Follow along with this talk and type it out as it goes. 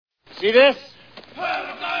See this? This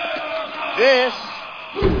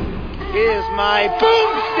is my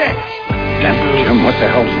boomstick. Jim, what the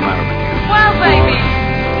hell's the matter with you? Well, baby,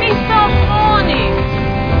 he's so horny.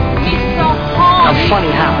 He's so horny. I'm funny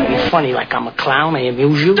how? I be funny like I'm a clown. I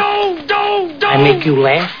amuse you. I make you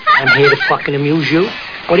laugh. I'm here to fucking amuse you.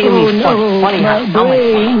 What do you mean funny how? I'm like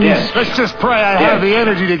funny. Yes. Let's just pray I have the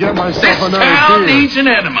energy to get myself another town beer. needs an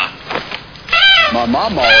enema. My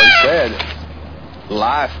mom always said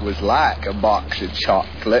life was like a box of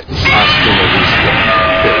chocolates. You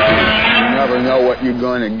never know what you're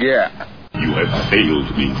going to get. You have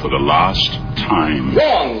failed me for the last time.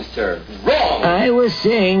 Wrong, sir. Wrong. I was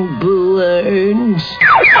saying balloons.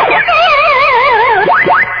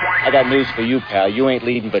 I got news for you, pal. You ain't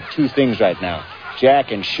leading but two things right now.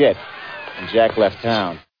 Jack and shit. And Jack left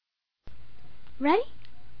town. Ready?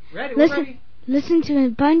 Ready, Listen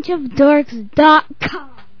to abunchofdorks.com.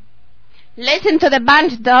 Listen to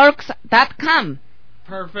thebunchedorks.com.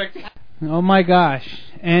 Perfect. Oh my gosh.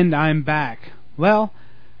 And I'm back. Well,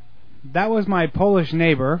 that was my Polish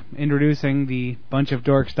neighbor introducing the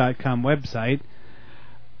bunchofdorks.com website.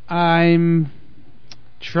 I'm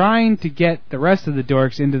trying to get the rest of the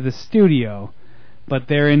dorks into the studio, but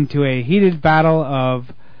they're into a heated battle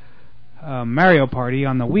of Mario Party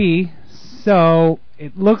on the Wii, so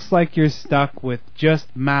it looks like you're stuck with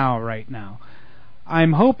just Mao right now.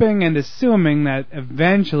 I'm hoping and assuming that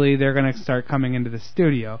eventually they're going to start coming into the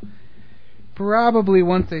studio. Probably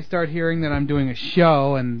once they start hearing that I'm doing a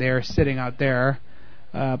show and they're sitting out there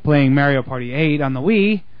playing Mario Party 8 on the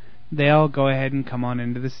Wii, they'll go ahead and come on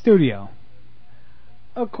into the studio.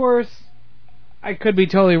 Of course, I could be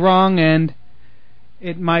totally wrong, and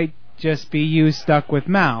it might just be you stuck with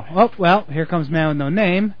Mao. Oh, well, here comes Mao with no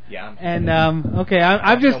name. Yeah. And, okay,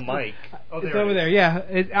 I've just... No mic. Oh, it's over there, yeah.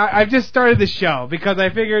 I've just started the show because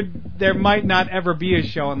I figured there might not ever be a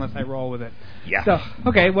show unless I roll with it. Yeah. So,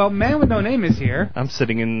 okay, well, Man with No Name is here. I'm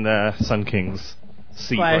sitting in Sun King's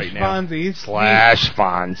seat right now. Fonzie. Slash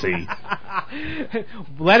Fonzie.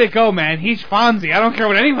 Let it go, man. He's Fonzie. I don't care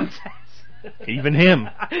what anyone says. Even him.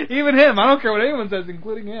 Even him. I don't care what anyone says,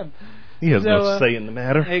 including him. He has no say in the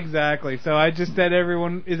matter. Exactly. So I just said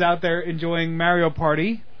everyone is out there enjoying Mario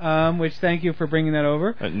Party, which thank you for bringing that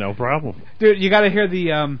over. No problem. Dude, you got to hear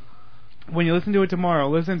the, when you listen to it tomorrow,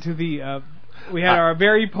 listen to the, we had our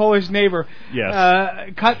very Polish neighbor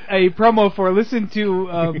cut a promo for listen to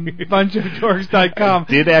bunchofdorks.com.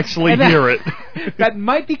 Did actually hear it. That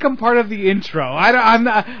might become part of the intro.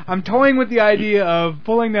 I'm toying with the idea of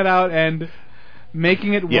pulling that out and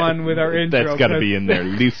making it one with our intro. That's got to be in there.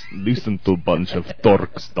 Listen to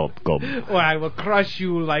bunchofdorks.com. Well, I will crush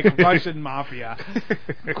you like Russian mafia.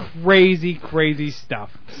 Crazy, crazy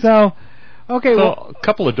stuff. So, okay, a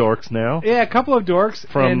couple of dorks now. Yeah, a couple of dorks.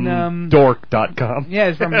 From dork.com. Yeah,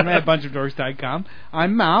 it's from bunchofdorks.com.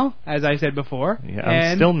 I'm Mao, as I said before. Yeah,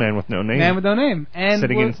 I'm still Man with No Name. Man with No Name. And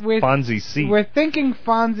sitting in Fonzie's seat. We're thinking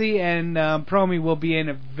Fonzie and Promi will be in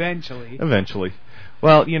eventually. Eventually.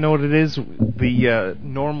 Well, you know what it is? The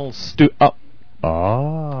normal Wait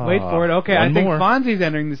for it. Okay, I think Fonzie's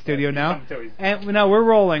entering the studio now. And no, we're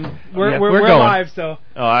rolling. We're going live, so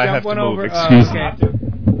I have to move. Over. Excuse me.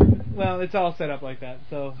 Well, it's all set up like that.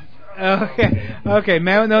 So, okay.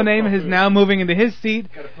 Man with No Name is now moving into his seat.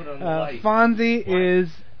 Fonzie is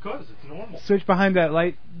switch behind that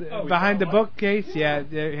light, behind the bookcase. Yeah,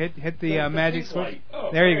 hit the magic switch.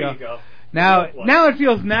 There you go. Now it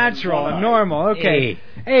feels natural and normal. Okay.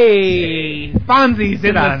 Hey, Fonzie's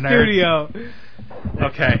in the studio.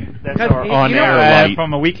 Okay, that's our on-air light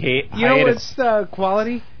from a week hate. You know what's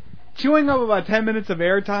quality? Chewing up about 10 minutes of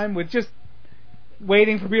airtime with just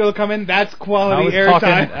waiting for people to come in. That's quality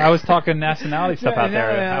airtime. I was talking nationality stuff out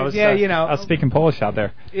there. I was speaking Polish out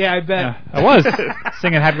there. Yeah, I bet. Yeah, I was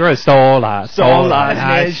singing Happy Birthday. Stola.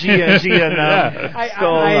 I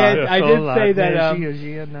did say that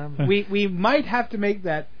we might have to make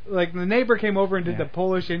that, like the neighbor came over and did the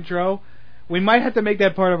Polish intro. We might have to make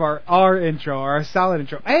that part of our intro, our solid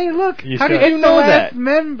intro. Hey, look! How did you know that?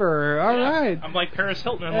 Member. All right. I'm like Paris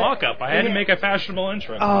Hilton in Lockup. I had to make a fashionable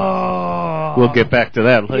intro. Oh. We'll get back to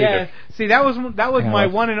that later. Yeah. See, that was my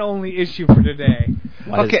one and only issue for today.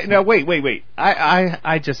 Okay. Now wait.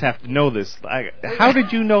 I just have to know this. How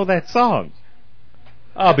did you know that song?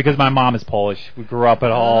 Oh, because my mom is Polish. We grew up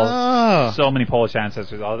at all. So many Polish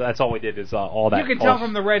ancestors. That's all we did is all that. You can Polish. tell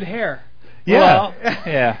from the red hair. Yeah. Well,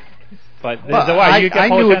 yeah. But why you get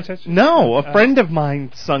Polish ancestors? No, a friend of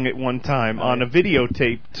mine sung it one time on a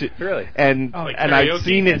videotape. Really? And I've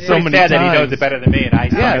seen it so many times. That he knows it better than me, and I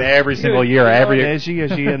sing it every single year. Because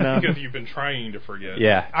you've been trying to forget.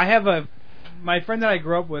 Yeah. I have a my friend that I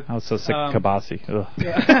grew up with. I was so sick of Kabasi.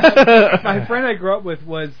 Yeah. My friend I grew up with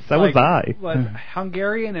was was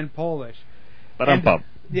Hungarian and Polish. But I'm pumped.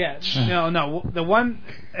 Yeah, no, the one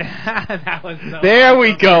that was. There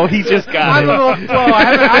we go. He just got I'm it. a little slow.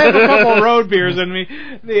 I have a couple road beers in me.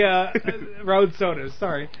 The road sodas.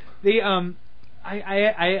 Sorry.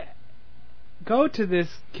 I go to this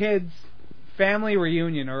kid's family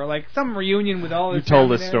reunion or like some reunion with all his. You told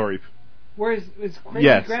family this there. story. Where his crazy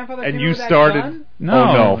grandfather and came you with that started. gun?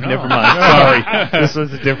 No, never mind. Sorry, this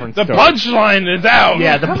was a different The story. punchline is out.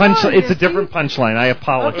 Yeah, the Come punch. on, It's a you see? different punchline. I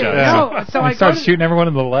apologize. Okay, no, so I started go to- shooting everyone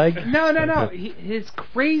in the leg. No. His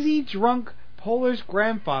crazy drunk Polish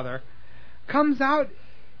grandfather comes out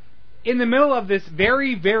in the middle of this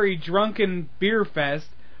very, very drunken beer fest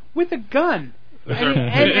with a gun. Is And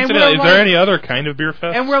there we're any other kind of beer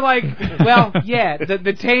fest? And we're like, well, yeah,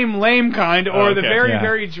 the tame, lame kind, or the very,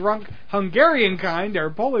 very drunk Hungarian kind, or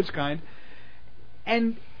Polish kind.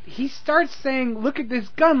 And he starts saying, look at this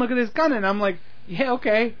gun, and I'm like, yeah,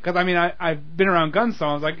 okay, because I mean, I've been around guns, so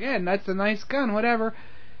I was like, yeah, that's a nice gun, whatever.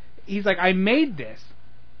 He's like, I made this.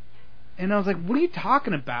 And I was like, what are you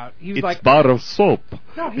talking about? He was It's like, bar of soap.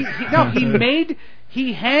 No, he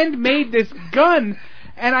handmade this gun.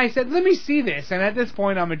 And I said, let me see this. And at this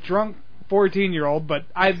point, I'm a drunk 14-year-old, but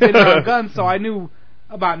I've been around guns, so I knew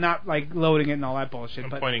about not like loading it and all that bullshit.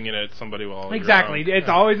 I'm pointing it at somebody while exactly, you're it's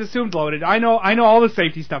always assumed loaded. I know all the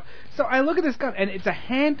safety stuff. So I look at this gun, and it's a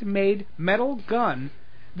handmade metal gun.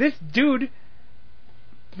 This dude,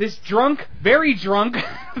 this drunk, very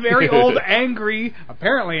old,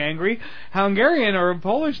 apparently angry Hungarian or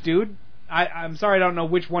Polish dude. I'm sorry, I don't know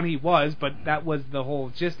which one he was, but that was the whole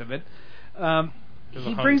gist of it.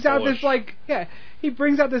 He brings out this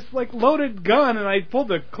loaded gun, and I pulled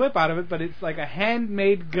the clip out of it, but it's like a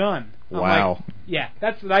handmade gun. Wow. Like, yeah,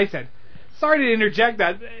 that's what I said. Sorry to interject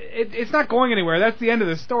that. It's not going anywhere. That's the end of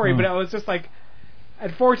the story, but I was just like,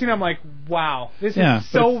 at 14, I'm like, wow, this is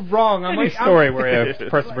so wrong. I'm Any like, story where a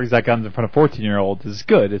person brings that gun in front of 14-year-olds is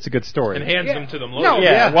good. It's a good story. And hands them to them loaded.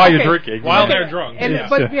 No, while you're drinking. While they're drunk. And,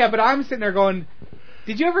 but I'm sitting there going,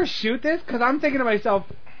 did you ever shoot this? Because I'm thinking to myself,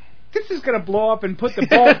 this is going to blow up and put the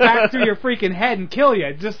ball back through your freaking head and kill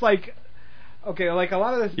you. Just like, okay, like a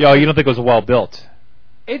lot of this. Yo, you don't think it was well built?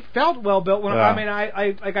 It felt well built. When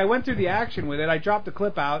I went through the action with it. I dropped the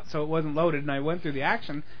clip out so it wasn't loaded, and I went through the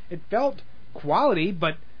action. It felt quality,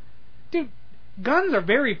 but dude, guns are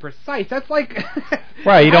very precise. That's like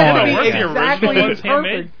right. You don't want to be to exactly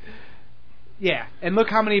perfect. Yeah, and look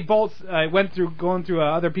how many bolts went through going through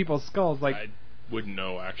other people's skulls. Like. Wouldn't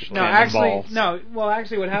know actually. Well,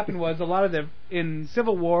 actually, what happened was a lot of in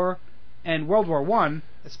Civil War and World War I,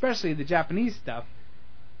 especially the Japanese stuff,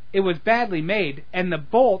 it was badly made, and the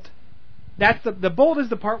bolt. The bolt is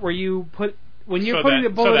the part where you put when you're putting the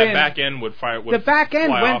bullet in. So that back end would fire. The back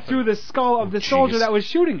end went through the skull of the soldier that was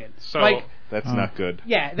shooting it. So like, that's not good.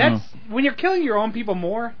 Yeah, that's when you're killing your own people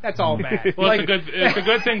more. That's all bad. Well, it's a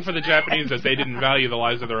good thing for the Japanese that they didn't value the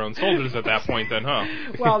lives of their own soldiers at that point. Then, huh?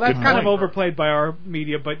 Well, that's kind of overplayed by our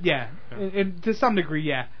media, but yeah, and to some degree,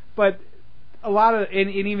 yeah. But a lot of, and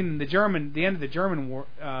even the end of the German war,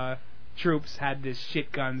 troops had this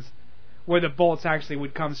shit guns, where the bullets actually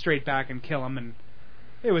would come straight back and kill them, and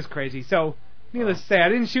it was crazy. So, needless to say, I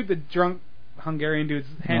didn't shoot the drunk Hungarian dude's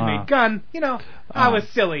handmade gun. You know, I was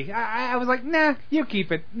silly. I was like, nah, you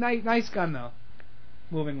keep it. Nice gun, though.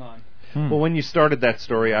 Moving on. Well, when you started that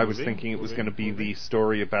story, I was thinking it was going to be the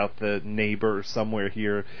story about the neighbor somewhere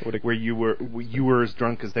here, where you were as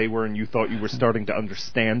drunk as they were, and you thought you were starting to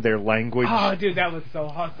understand their language. Oh, dude, that was so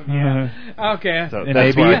awesome. Yeah. Okay. So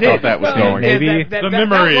that's where I thought that was going. Maybe the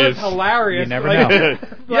memory is hilarious. You never know.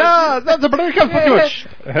 Yeah, that's a pretty good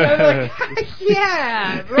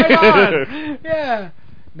yeah, right on. Yeah.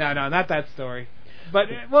 No, not that story. But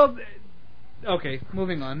well, okay,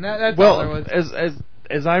 moving on. That's all there was.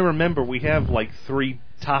 As I remember, we have like 3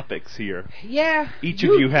 topics here. Yeah. Each of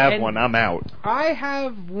you have one. I'm out. I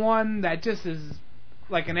have one that just is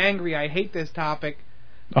like an angry, I hate this topic.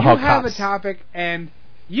 You have a topic, and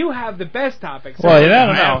you have the best topic. So well,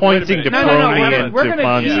 no. Pointing to No. We're to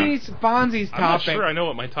going to tease Fonzie's topic. I'm not sure I know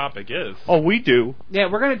what my topic is. Oh, we do.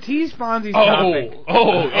 Yeah, we're going to tease Fonzie's topic.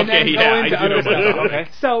 Okay, and then go into I do know other what stuff. Okay.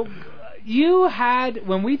 So, you had,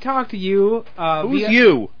 when we talked to you... Who's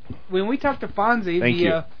you? When we talked to Fonzie Thank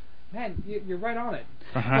you. Man, you're right on it.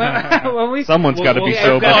 Someone's got to be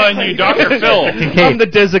sober. On you, Dr. Phil. I'm the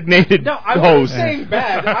designated host. I wasn't saying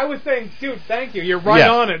bad. I was saying, dude, thank you. You're right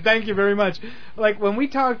on it. Thank you very much. Like, when we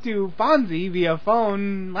talked to Fonzie via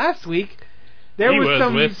phone last week, there was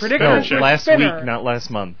some predicaments with last Spinner. week, not last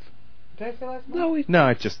month. Did I say last month? No,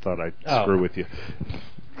 I just thought I'd screw with you.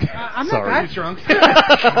 I'm not Sorry. that drunk.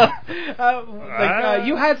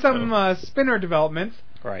 You had some spinner developments.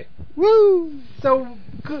 Right. Woo! So,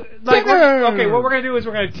 what we're going to do is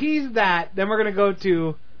we're going to tease that, then we're going to go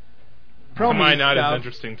to promo Am I not stuff. as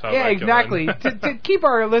interesting topic? Yeah, exactly. to keep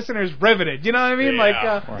our listeners riveted, you know what I mean?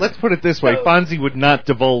 Yeah. Let's put it this way: Fonzie would not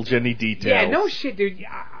divulge any details. Yeah, no shit, dude.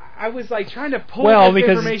 I was trying to pull this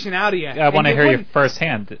information out of you. I want to hear you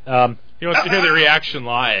firsthand. He wants to hear the reaction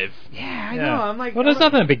live. Yeah, I know. I'm like, well, there's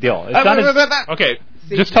nothing a big deal. It's not as... Okay,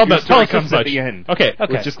 See, just tell us Comes this at much. the end. Okay,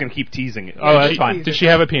 We're just gonna keep teasing it. Oh, that's fine. Did she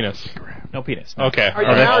have a penis? No penis. No. Okay. Are you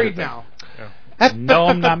married now? No,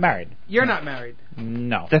 I'm not married. You're not married.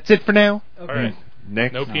 No. That's it for now. Okay. All right.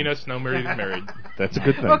 Next. No penis, no married. That's a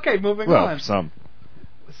good thing. Okay, moving well, on. for some.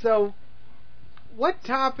 So, what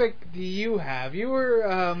topic do you have? You were.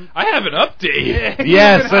 I have an update.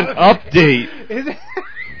 Yes, an update. Is it?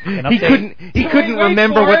 He couldn't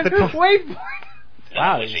remember what the Wait.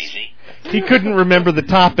 Wow. he couldn't remember the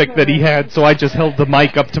topic that he had, so I just held the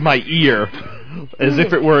mic up to my ear as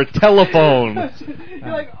if it were a telephone. You're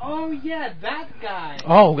like, oh yeah, that guy.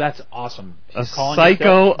 Oh, that's awesome. A She's calling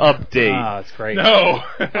psycho you still? update. Oh, that's great. No.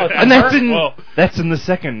 And that's in the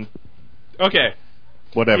second. Okay.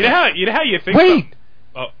 Whatever. You know how you think. Wait.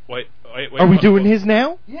 Wait. Are we doing his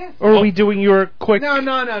now? Yes. Or are we doing your quick? No.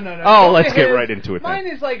 Oh, let's get right into it then. Mine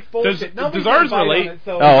is like bullshit. Does ours relate?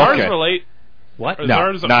 So Oh, Does okay. ours relate? What? Or is No,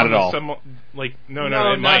 ours not on at the all. No, it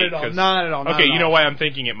not might. at all. 'cause- Not at all. Okay, you know why I'm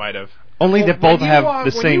thinking it might have. Only that both When you have walk-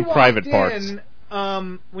 the when same you walked private in,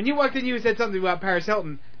 parts. When you walked in, you said something about Paris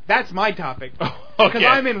Hilton. That's my topic. Okay. Because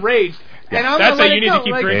I'm enraged. And I'm That's gonna how let you it need go. to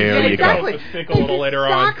keep Like, drinking. There yeah, you go. exactly. Let's think a little later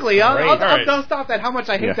on. Exactly. I'll Right. don't stop that. How much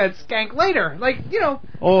I hate Yeah. that skank later. Like,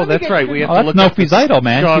 Oh, let me that's get right. your- We have Oh, to that's look no up the Fees Idol,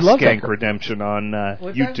 man. He loves Shawshank that. Redemption on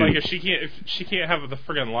What's that? YouTube. Like if she can't have the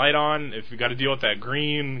friggin' light on, if you got to deal with that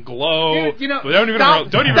green glow, Dude, you know, don't even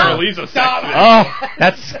stop. release a Stop. sex. Oh,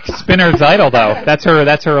 that's Spinner's idol, though. That's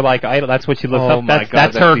her like idol. That's what she looks Oh up. my That's, God,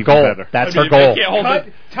 that's that's her even goal. better. That's I mean, her goal. They can't hold Cut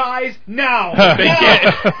it. ties now.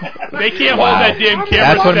 They can't hold that damn camera.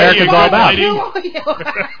 That's what steady America's and all about.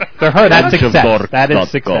 lighting. For her, that's success. That is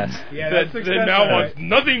success. Yeah, That that's now success. wants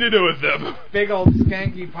nothing to do with them. Big old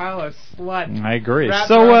skanky pile of slut. I agree. Wrapped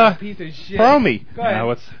So, around a piece of shit. Promi. Go ahead.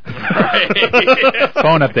 What's Right.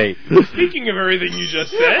 phone update? Speaking of everything you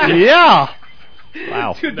just said. Yeah.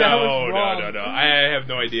 Wow. Dude, that was wrong. No. I have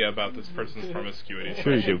no idea about this person's promiscuity.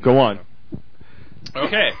 Sure you do. Go on.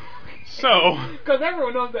 Okay. So, Because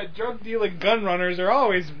everyone knows that drug dealing gun runners are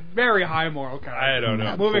always very high moral character. I don't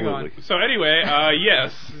know. Moving on. Absolutely. So anyway,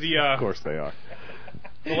 yes, Of course they are.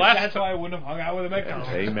 the last That's why I wouldn't have hung out with him at college.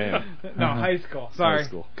 Amen. No, high school. Sorry. High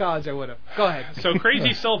school. College I would have. Go ahead. so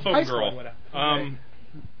crazy cell High phone school I girl. would've.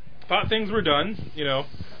 Thought things were done,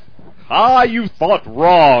 You thought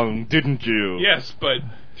wrong, didn't you? Yes, but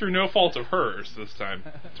through no fault of hers this time.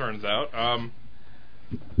 Turns out.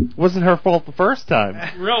 Wasn't her fault the first time.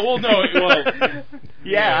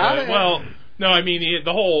 Yeah. Well, no. I mean,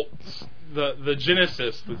 the whole the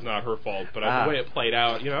genesis was not her fault, but the way it played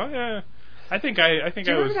out, yeah. I think Do I you was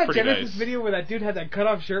remember that pretty Genesis nice. video where that dude had that cut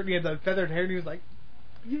off shirt and he had the feathered hair and he was like,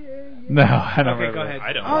 yeah. No, I don't Okay, remember. go ahead.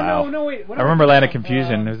 I don't Oh, know. no, wait. What I am remember thinking Land of of?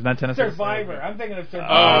 Confusion. Isn't that Genesis? Survivor. I'm thinking of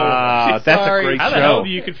Survivor. That's a Sorry. great How the show. hell do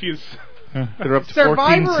you confuse? They're up to 14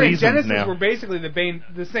 Survivor and seasons Genesis now. were basically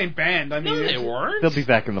the same band. I mean, No, they it's- weren't. They'll be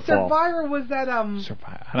back in the fall. Survivor was that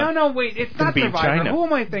No, wait, it's Gonna not be in Survivor. China. Who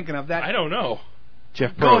am I thinking of? That I don't know.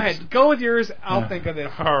 Jeff Go Probst. ahead, go with yours. I'll think of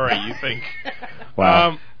this. All right, you think?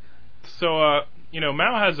 Wow. So,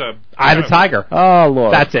 Mao has a. Eye of the Tiger. Oh,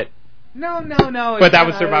 Lord. That's it. No. But that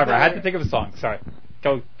was Survivor. I had to think of a song. Sorry.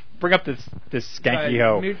 Go bring up this skanky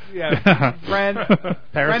hoe. Friend.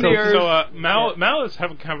 Paris Friend of yours. So Mal is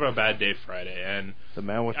having kind of a bad day Friday, and The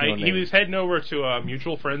man with no he name. was heading over to a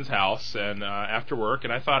mutual friend's house and after work,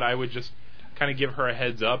 and I thought I would just kind of give her a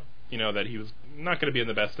heads up, that he was not going to be in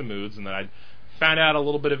the best of moods, and that I'd found out a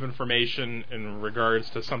little bit of information in regards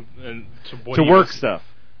to what To he work was- stuff.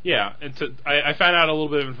 Yeah, and I found out a little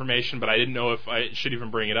bit of information, but I didn't know if I should even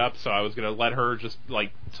bring it up, so I was going to let her just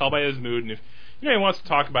tell by his mood, and if he wants to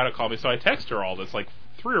talk about it, call me. So I text her all this, 3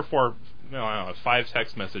 or 4, I don't know, 5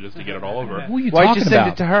 text messages to get it all over. Who are you Why'd talking you send about?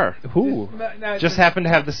 it to her? Who? Just happened to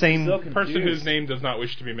have the same. Person whose name does not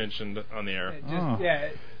wish to be mentioned on the air.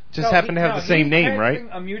 Just happened to have the same name, right?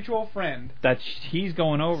 A mutual friend. That he's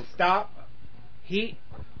going over. Stop.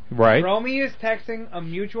 Right. Romy is texting a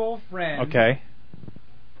mutual friend. Okay.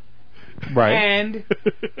 Right. And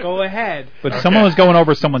go ahead. But someone was going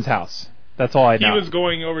over someone's house. That's all I know. He was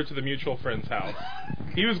going over to the mutual friend's house.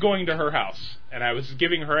 He was going to her house, and I was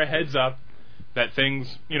giving her a heads up that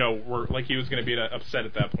things, were like he was going to be upset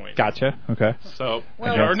at that point. Gotcha. Okay. So,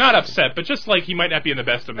 or not upset, but just like he might not be in the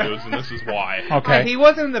best of moods, and this is why. Okay. He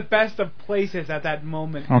wasn't in the best of places at that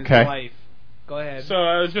moment in his life. Go ahead. So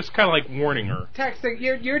I was just kind of like warning her. Texting,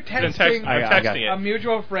 you're texting, texting a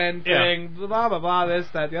mutual friend saying blah blah blah, this,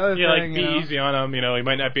 that, the other thing. Like be easy on him. He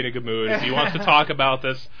might not be in a good mood. If he wants to talk about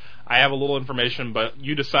this, I have a little information, but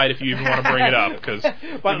you decide if you even want to bring it up, because.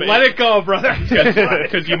 But let it go, brother.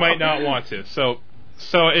 Because you might not want to. So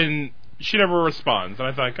she never responds, and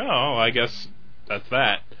I thought, oh, I guess that's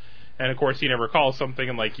that. And of course, he never calls something,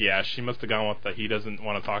 and she must have gone with the he doesn't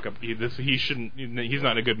want to talk about he shouldn't. He's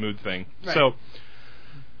not in a good mood thing. Right.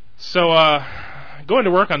 So going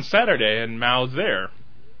to work on Saturday, and Mao's there,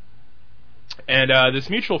 and this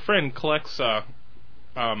mutual friend collects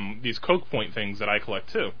these Coke Point things that I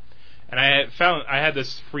collect too. And I had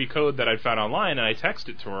this free code that I found online, and I text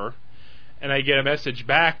it to her, and I get a message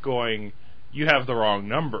back going, "You have the wrong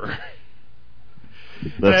number."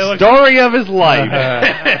 The story of his life.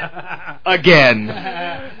 Again.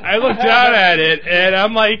 I look down at it, and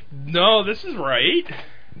I'm like, no, this is right.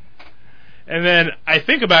 And then I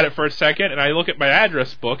think about it for a second, and I look at my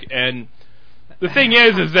address book, and the thing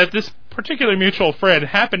is that this particular mutual friend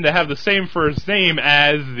happened to have the same first name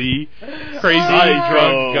as the crazy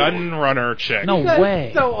drunk gun runner chick. No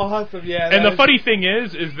way. So awesome, yeah. And the funny thing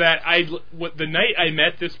is that the night I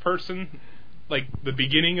met this person, like the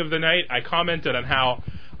beginning of the night, I commented on how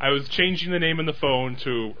I was changing the name in the phone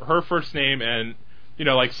to her first name, and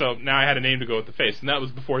so now I had a name to go with the face, and that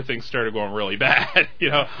was before things started going really bad,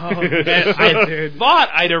 And I thought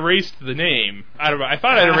I'd erased the name. I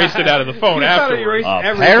thought I'd erased it out of the phone afterwards.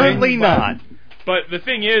 Apparently not. But the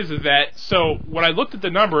thing is that when I looked at the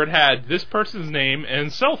number, it had this person's name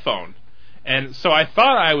and cell phone, and so I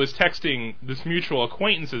thought I was texting this mutual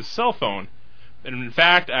acquaintance's cell phone, and in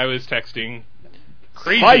fact I was texting.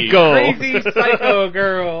 Crazy psycho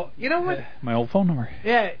girl. You know what? My old phone number.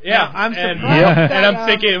 Yeah. No, I'm surprised. And I'm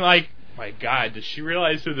thinking, my God, does she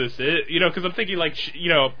realize who this is? Because I'm thinking,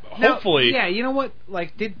 hopefully. Yeah, you know what?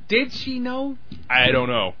 Did she know? I don't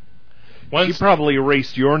know. She probably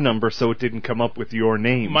erased your number so it didn't come up with your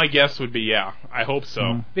name. My guess would be, yeah. I hope so.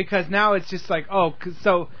 Mm. Because now it's just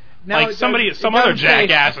so. Now some other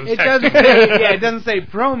jackass is texting. It doesn't say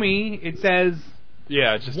Promi. It says.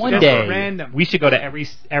 Yeah, just one day random. We should go to every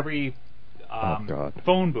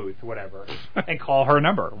phone booth, whatever, and call her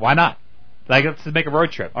number. Why not? Let's make a road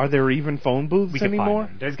trip. Are there even phone booths anymore?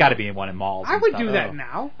 There's got to be one in malls. I would do that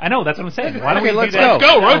now. I know, that's what I'm saying. Why don't we let's do that? Let's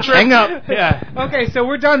go, road trip. Hang up. Yeah. Okay, so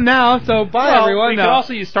we're done now. So bye, everyone. We could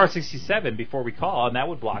also use star 67 before we call, and that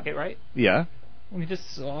would block it, right? Yeah. We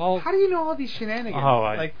just How do you know all these shenanigans?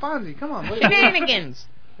 Like Fonzie, come on. Shenanigans.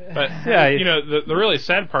 But the really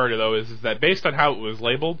sad part though is that based on how it was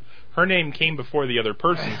labeled, her name came before the other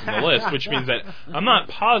person's in the list, which means that I'm not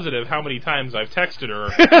positive how many times I've texted her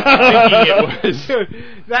thinking it was. Dude,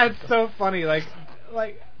 that's so funny. Like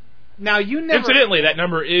now you never. Incidentally, that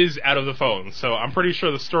number is out of the phone, so I'm pretty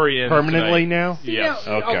sure the story ends permanently tonight. now. Yes.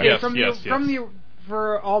 Okay. Yes.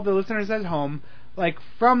 For all the listeners at home,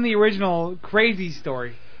 from the original Crazy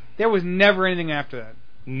story, there was never anything after that.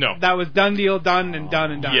 No. That was done deal, done and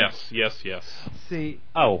done and done. Yes. See.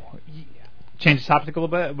 Change the topic a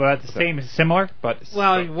little bit, but the same, similar, but.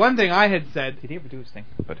 Well, one thing I had said. Did he ever do his thing?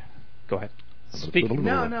 But go ahead.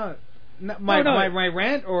 No. My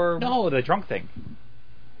rant or no, the drunk thing.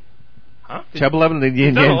 Huh? Chub 11. The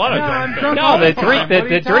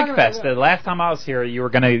drink fest. The last time I was here, you were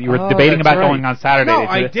debating about going on Saturday. No,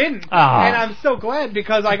 I didn't. And I'm so glad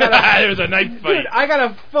because I got there was a nice fight. Dude, I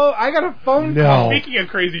got a phone call. Speaking of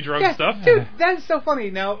crazy drunk stuff, dude, that's so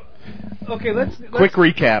funny. Now, okay, let's quick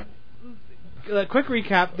recap. Quick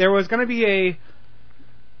recap. There was going to be a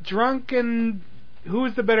drunken.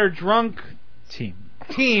 Who's the better drunk team?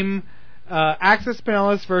 Access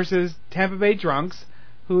Pinellas versus Tampa Bay Drunks.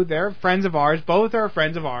 Who they're friends of ours. Both are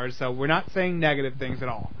friends of ours, so we're not saying negative things at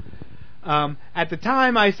all. At the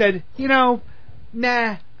time, I said,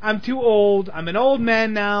 nah, I'm too old. I'm an old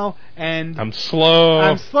man now, and I'm slow.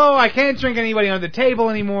 I can't drink anybody on the table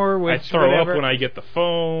anymore. I throw up when I get the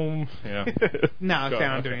foam. Yeah. No, I'm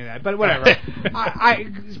not doing that. But whatever.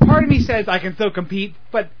 Part of me says I can still compete,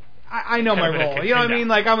 but I know my role. You know what I mean?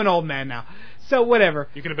 I'm an old man now, so whatever.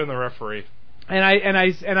 You could have been the referee. And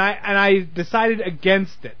I decided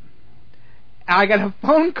against it. I got a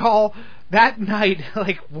phone call that night,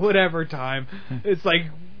 whatever time. It's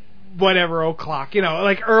whatever o'clock,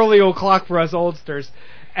 early o'clock for us oldsters.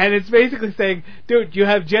 And it's basically saying, dude, you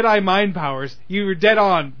have Jedi mind powers. You were dead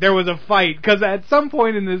on. There was a fight. Because at some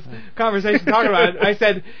point in this conversation talking about it, I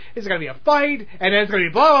said, it's going to be a fight, and then it's going to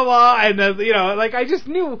be blah, blah, blah. And, I just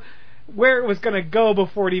knew where it was going to go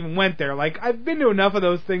before it even went there. Like, I've been to enough of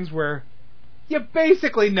those things where you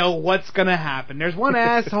basically know what's going to happen. There's one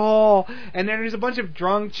asshole, and then there's a bunch of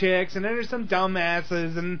drunk chicks, and then there's some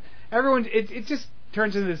dumbasses, and everyone, it just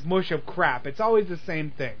turns into this mush of crap. It's always the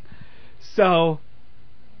same thing. So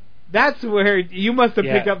that's where you must have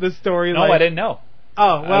picked up the story. No, I didn't know.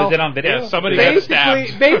 Oh, well. Was it on video? Yeah, somebody got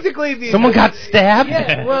stabbed. Basically, someone got stabbed?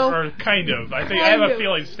 Yeah, well, or kind of. I have a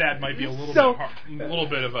feeling stabbed might be a little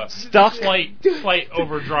bit of a slight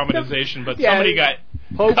over dramatization, but somebody got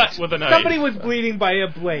cut with a knife. Somebody was bleeding by a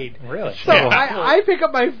blade. Really? So I pick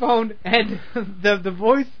up my phone, and the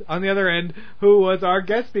voice on the other end, who was our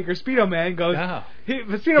guest speaker, Speedo Man, goes. Oh. He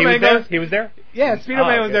was there? Yeah, Speedo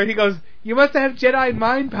Man was there. He goes, you must have Jedi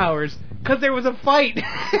mind powers, because there was a fight.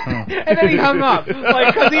 And then he hung up,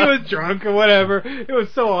 because he was drunk or whatever. It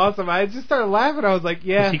was so awesome. I just started laughing. I was like,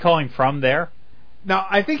 yeah. Was he calling from there? No,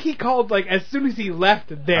 I think he called, as soon as he left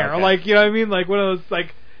there. Okay. You know what I mean? Like, one of those,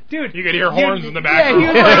 dude. You could hear horns in the background.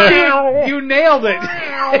 Yeah, he was like, you nailed it.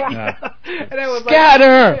 And I was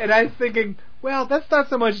Scatter! And I was thinking, well, that's not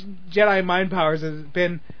so much Jedi mind powers as it's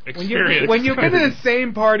been experience. When you've been to the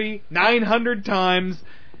same party 900 times,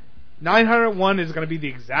 901 is going to be the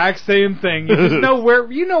exact same thing. You just know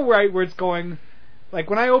right where it's going. Like,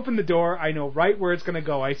 when I open the door, I know right where it's going to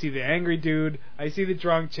go. I see the angry dude, I see the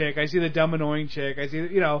drunk chick, I see the dumb annoying chick, I see,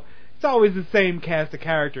 it's always the same cast of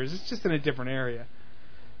characters. It's just in a different area.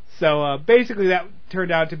 So, basically that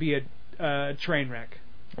turned out to be a train wreck.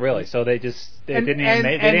 Really? So they didn't have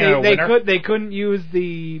a winner? They couldn't use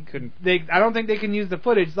I don't think they can use the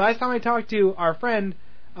footage. Last time I talked to our friend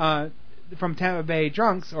from Tampa Bay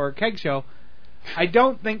Drunks or Keg Show, I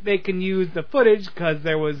don't think they can use the footage because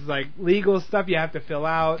there was legal stuff you have to fill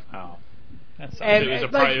out. Oh. That's it was on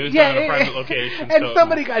a private location. And so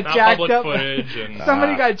somebody got jacked up. Footage and,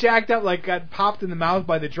 somebody got jacked up, got popped in the mouth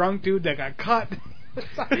by the drunk dude that got cut.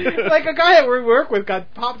 Like a guy that we work with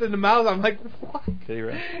got popped in the mouth. I'm like, what? I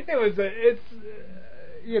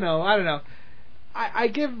don't know. I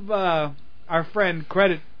give our friend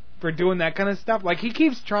credit for doing that kind of stuff. Like, he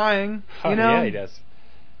keeps trying, Yeah, he does.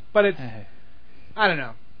 But it's, I don't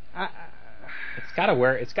know. It's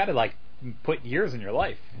gotta put years in your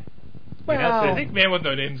life. Well, I think Man with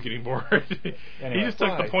No Name's getting bored. Anyway, he just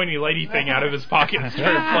took the pointy lady thing out of his pocket and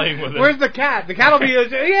started playing with it. Where's the cat? The cat will be,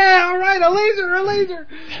 all right, a laser.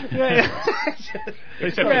 Yeah.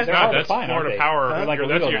 They said it's not. That's Florida Power.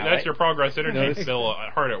 That's your Progress Energy still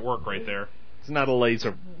hard at work right there. It's not a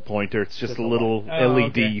laser pointer. It's just a little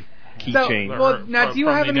LED keychain. Well, now, do you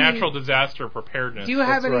have any natural disaster prepreparedness? Do you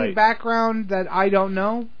have any background that I don't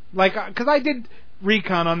know? Because I did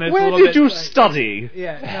recon on this. Where did you study?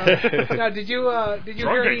 Yeah. No, did you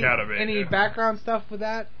hear any background stuff with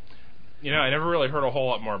that? I never really heard a whole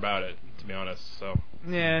lot more about it, to be honest. So.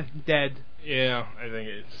 Yeah, dead. Yeah, I think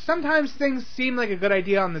it's. Sometimes things seem like a good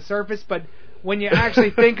idea on the surface, but when you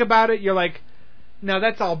actually think about it, you're like, no,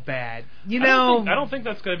 that's all bad. I don't think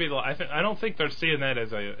that's going to be. I don't think they're seeing that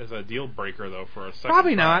as a deal breaker though for a second.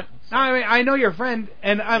 Probably not. So. I mean, I know your friend,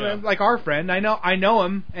 and I'm like our friend. I know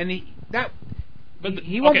him, and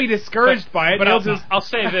he won't be discouraged by it. But I'll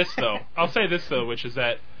say this though, which is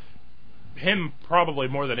that him probably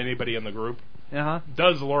more than anybody in the group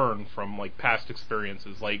does learn from past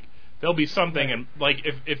experiences. Like, there'll be something, and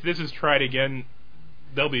if this is tried again,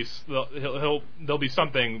 there'll be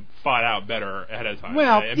something thought out better ahead of time.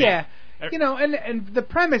 Well, and the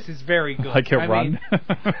premise is very good. Like he'll run.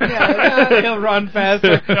 He'll run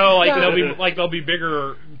faster. No, there'll be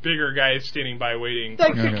bigger guys standing by waiting,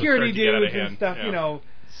 security dudes and stuff.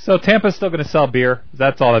 So Tampa's still going to sell beer.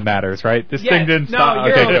 That's all that matters, right? This thing didn't stop. No,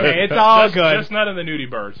 you're okay. It's all good. Just not in the nudie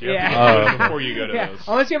bars. You have to do it before you go to those.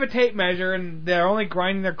 Unless you have a tape measure and they're only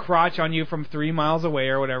grinding their crotch on you from 3 miles away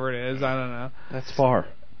or whatever it is. I don't know. That's far.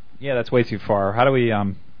 Yeah, that's way too far. How do we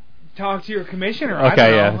talk to your commissioner?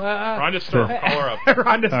 Okay, I don't know. Rhonda Storm, call her up.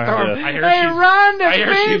 Rhonda Storm. I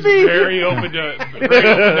hear she's very open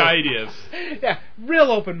to ideas. Yeah, real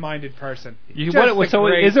open-minded person. So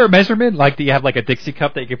is there a measurement? Do you have a Dixie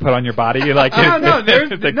cup that you can put on your body? You no, there's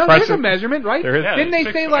a measurement, right? There is. Didn't they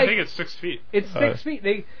say I think it's 6 feet. It's 6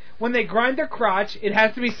 feet. When they grind their crotch, it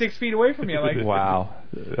has to be 6 feet away from you. Wow,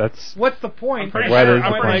 that's. What's the point? I'm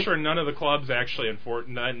pretty sure none of the clubs actually enforce.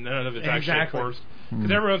 None of it's actually enforced. Because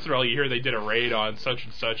every once in a while you hear they did a raid on such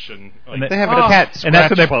and such, and they have an attached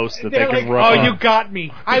scratch post that they can rub. Oh, you got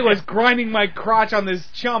me! I was grinding my crotch on this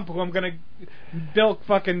chump who I'm gonna bilk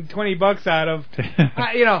fucking $20 out of.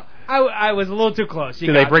 I was a little too close.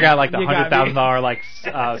 Do they bring out like the $100,000 like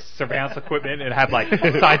surveillance equipment and have like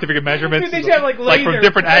scientific measurements? Dude, they should have like lasers, like from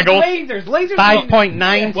different angles. Lasers.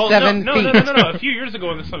 5.97 feet. No. A few years ago,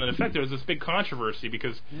 when this went into effect, there was this big controversy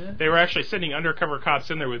because they were actually sending undercover cops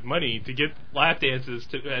in there with money to get lap dances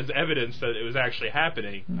as evidence that it was actually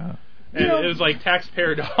happening. No. And it was like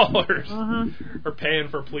taxpayer dollars are paying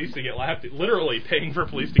for police to get literally paying for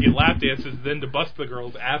police to get lap dances, then to bust the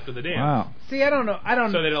girls after the dance. Wow. See, I don't know.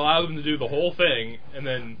 So they'd allow them to do the whole thing and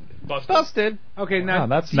then busted. Okay, now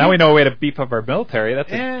now we know a way to beef up our military.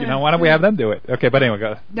 That's why don't we have them do it? Okay, but anyway,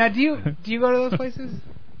 go. Now, do you go to those places?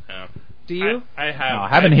 No. Do you? I have. No, I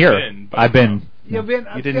haven't here. I've been. You've been.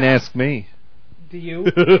 You didn't ask me. Do you?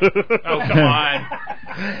 Oh, come on.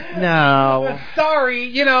 No.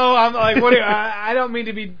 Sorry, I'm like, what? I don't mean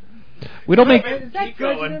to be. We don't make. Is that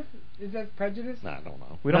prejudice? Is that prejudice? I don't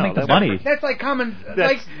know. We don't make the money. That's like common.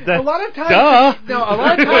 That's a lot of times. Duh. No, a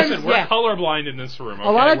lot of times. Listen, we're colorblind in this room. Okay?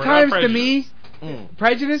 A lot of We're times, not to me,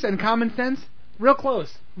 prejudice and common sense, real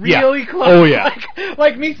close. Yeah. Really close. Oh yeah.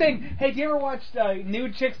 Like me saying, "Hey, do you ever watch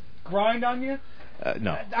nude chicks grind on you?"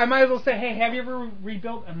 No. I might as well say, "Hey, have you ever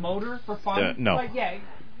rebuilt a motor for fun?" No. Like, yeah.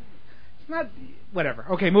 It's not. Whatever.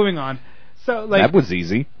 Okay, moving on. So, like. That was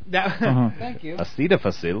easy. Thank you.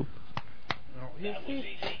 Acetylfacil.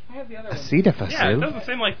 I have the other one. Acetylfacil. Yeah, it doesn't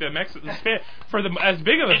seem like for as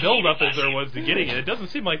big of a build-up as there was to getting it. It doesn't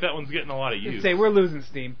seem like that one's getting a lot of use. Say we're losing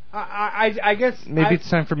steam. I guess maybe it's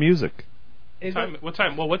time for music. What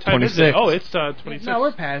time? Well, what time 26. is it? Oh, it's 26. No,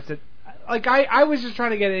 we're past it. Like I was just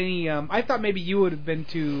trying to get any. I thought maybe you would have been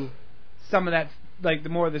to some of that, like the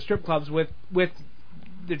more of the strip clubs with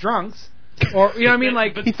the drunks, or you know what I mean.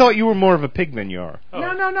 Like he thought you were more of a pig than you are. Oh.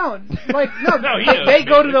 No. Like they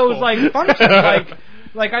go to those like functions.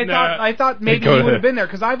 Like I thought maybe you would have been there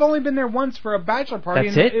because I've only been there once for a bachelor party.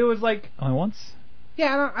 That's and it? It was like only once.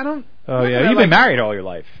 Yeah, I don't. Oh yeah, you've been married all your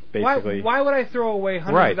life, basically. Why would I throw away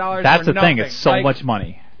 $100? Right. That's the thing. It's so much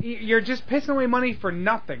money. You're just pissing away money for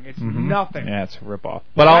nothing. It's nothing. Yeah, it's a ripoff.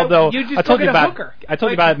 But although I told you about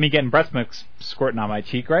about me getting breast milk squirting on my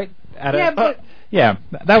cheek, right? But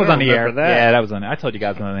that was on the air. That. Yeah, that was on. I told you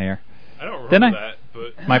guys on the air. I don't remember that,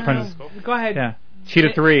 but my friends. Go ahead. Yeah,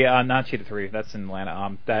 Cheetah 3, not Cheetah 3. That's in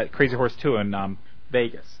Atlanta. That Crazy Horse 2 in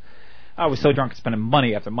Vegas. I was so drunk spending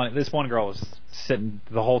money after money. This one girl was sitting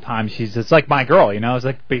the whole time. It's like my girl, It's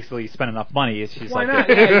like basically spending enough money. She's Why like, not?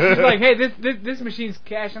 Yeah, she's like, hey, this machine's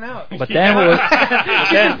cashing out. But then it was.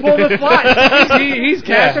 She just pulled the slot. He's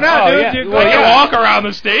cashing out, dude. Yeah. Well, you walk around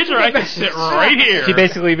the stage, or I can sit right here. She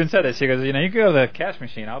basically even said this. She goes, you can go to the cash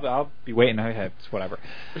machine. I'll be waiting. It's whatever.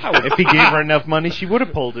 If he gave her enough money, she would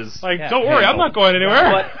have pulled his. Like, don't worry, I'm not going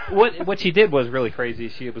anywhere. But what she did was really crazy.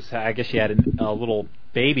 She was, I guess, she had a little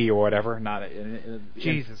baby or whatever. Not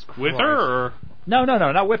Jesus Christ. With her, or no,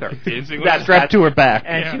 not with her. That's strapped to her back.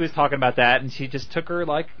 And she was talking about that, and she just took her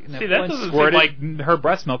that squirted like her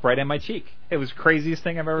breast milk right in my cheek. It was the craziest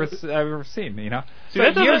thing I've ever seen. See,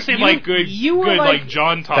 that doesn't seem like good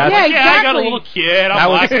John talk. Yeah, exactly. I got a little kid. I'm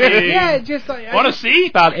lactating. Yeah, just like want to see?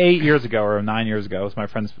 About 8 years ago or 9 years ago was my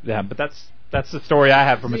friend's. Yeah, but that's the story I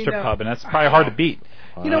have from a strip club, and that's probably hard to beat.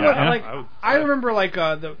 You know what? Like I remember, like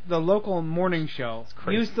the local morning show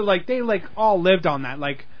used to they all lived on that.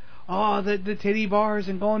 Like, the titty bars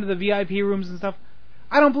and going to the VIP rooms and stuff.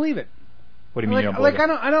 I don't believe it. What do you mean? You don't believe it?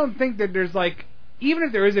 I don't think that there's even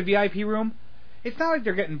if there is a VIP room, it's not like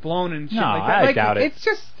they're getting blown and shit like that. I doubt it.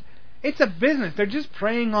 It's a business. They're just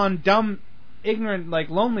preying on dumb, ignorant,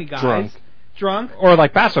 lonely guys. Drunk. Or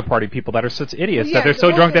like bachelor party people that are such idiots that they're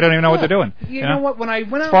so drunk they don't even know what they're doing. You know what? When I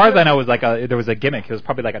went out, as far as I know, it was there was a gimmick. It was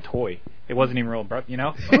probably like a toy. It wasn't even real, Who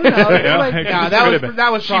knows? That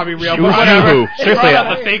was probably real. She was whatever.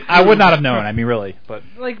 Seriously, I would not have known. I mean, really, but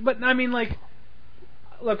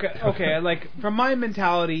look, okay, from my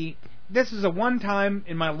mentality, this is a one time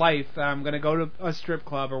in my life that I'm going to go to a strip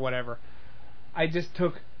club or whatever. I just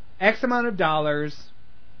took X amount of dollars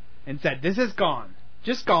and said, "This is gone,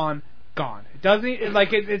 just gone." It doesn't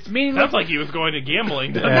it's meaningless. Sounds like he was going to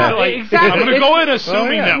gambling. No, exactly. I'm going to go in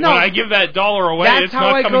assuming that when I give that dollar away, it's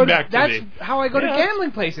not coming back to me. That's how I go to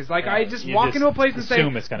gambling places. I just walk into a place and say,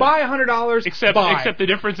 buy $100. Except the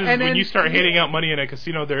difference is when you start handing out money in a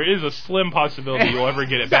casino, there is a slim possibility you'll ever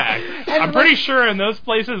get it back. I'm pretty sure in those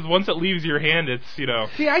places, once it leaves your hand, it's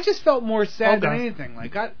See, I just felt more sad than anything.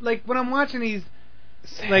 When I'm watching these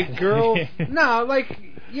girls. No,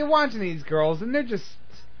 you're watching these girls and they're just.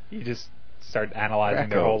 You just start analyzing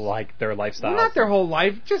their whole their lifestyle. Well, not their whole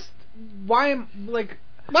life. Just why am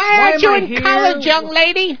Why aren't you in college, young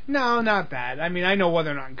lady? No, not that. I mean, I know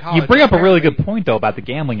whether or not in college. You bring up a really good point, though, about the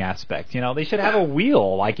gambling aspect. You know, they should have a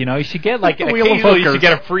wheel. Like, you know, you should get, like, The wheel of occasionally you hookers. should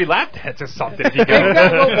get a free lap dance or something. If you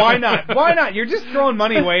Well, why not? Why not? You're just throwing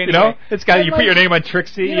money away. You know, anyway. it's got, And, you like, put your name on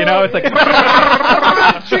Trixie, you you know, know, it's like...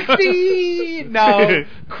 Trixie! No,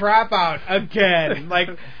 crap out again. Like,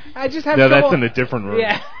 I just have No, trouble. that's in a different room.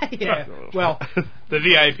 Yeah, yeah. Well, The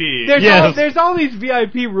VIP. there's all these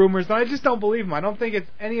VIP rumors, and I just don't believe them. I don't think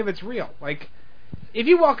any of it's real. Like, if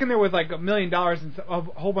you walk in there with like $1 million and a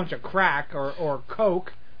whole bunch of crack or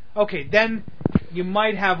coke, okay, then you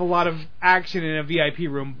might have a lot of action in a VIP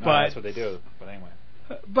room. No, But that's what they do. But anyway.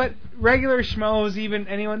 But regular schmoes, even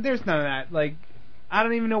anyone, there's none of that. Like, I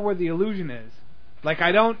don't even know where the illusion is. Like,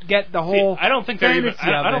 I don't get the whole. I don't think they're even.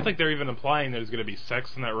 fantasy of I don't it. think they're even implying there's going to be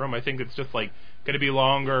sex in that room. I think it's just like going to be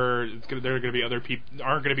longer. There are going to be other people.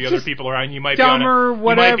 Aren't going to be other Just people around. You might dumber, be on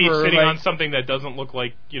you might be whatever, sitting like- on something that doesn't look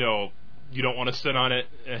like you don't want to sit on it.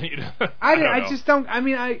 I just don't. I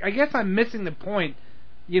mean, I guess I'm missing the point.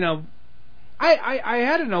 You know, I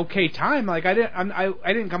had an okay time. Like, I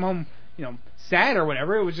didn't come home, sad or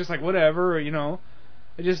whatever. It was just like whatever.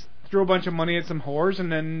 I just threw a bunch of money at some whores and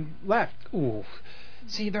then left. Ooh.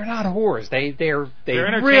 See, they're not whores. They're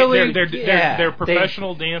really they're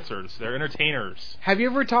professional dancers. They're entertainers. Have you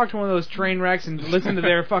ever talked to one of those train wrecks and listened to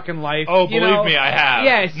their fucking life? Oh, believe me, I have.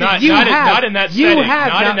 Yes, not in that you setting. have.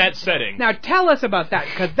 Not Now- in that setting. Now tell us about that,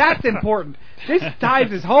 because that's important. This ties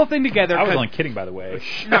this whole thing together. I was 'cause- only kidding, by the way.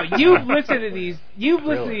 No, you've listened to these. You've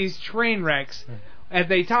listened to these train wrecks as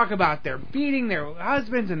they talk about their beating their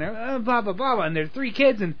husbands and their blah blah blah, and their 3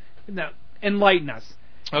 kids, and enlighten us.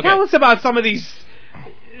 Okay. Tell us about some of these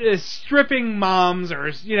stripping moms,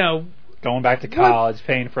 or Going back to college,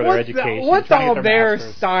 paying for their education. What's trying to all get their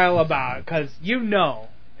masters. style about? Because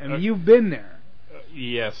and you've been there.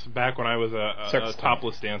 Yes, back when I was a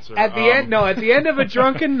topless dancer. At the end of a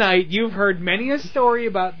drunken night, you've heard many a story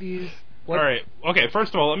about these. All right. Okay.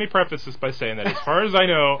 First of all, let me preface this by saying that, as far as I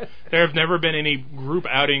know, there have never been any group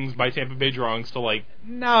outings by Tampa Bay Drunks to like.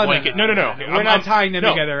 No. We're not tying them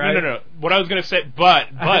together, right? No. What I was going to say, but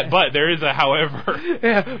there is a however.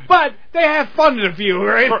 Yeah, but they have fun in a few,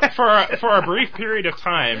 right? for a brief period of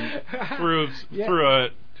time, through a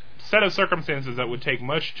set of circumstances that would take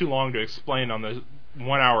much too long to explain on the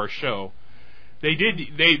 1-hour show, they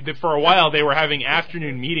for a while they were having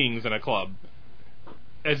afternoon meetings in a club.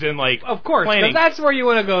 As in, like, of course, planning. That's where you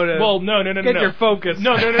want to go to. Well, no. Get your focus.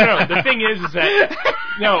 No. The thing is that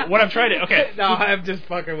what I'm trying to No, I'm just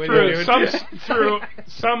fucking with through you. through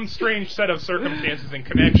some strange set of circumstances and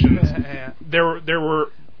connections, there were.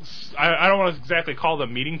 I don't want to exactly call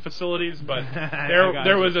them meeting facilities, but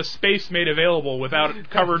there was a space made available without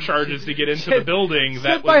cover charges to get into the building.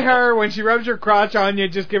 Sit by her when she rubs her crotch on you.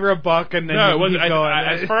 Just give her a buck, and then no, it wasn't. keep going.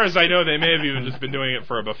 As far as I know, they may have even just been doing it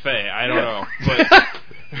for a buffet. I don't know. But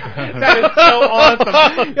that is so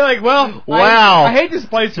awesome. You're like, well, wow. I hate this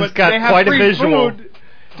place, but got they have quite a free visual. food.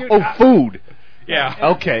 Dude, Food.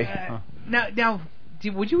 yeah. Okay. Now,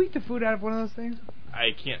 would you eat the food out of one of those things?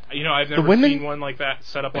 I can't. I've never seen one like that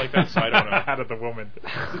set up like that, so I don't know. Out of the woman.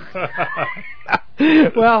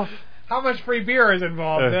 Well, how much free beer is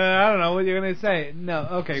involved? I don't know what you're gonna say. No,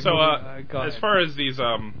 okay. So, go as ahead. far as these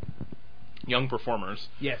young performers,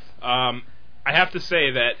 yes, I have to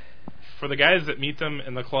say that for the guys that meet them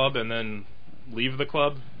in the club and then leave the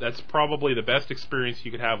club, that's probably the best experience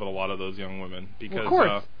you could have with a lot of those young women, because of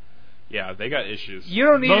course. Yeah, they got issues. You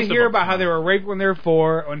don't need Most to of hear them. about how they were raped when they were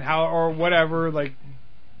 4 and how or whatever. Like,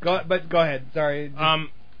 go ahead. Sorry.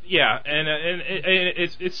 Yeah, and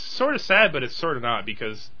it's sort of sad, but it's sort of not,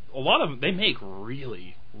 because a lot of them, they make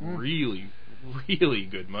really, really, really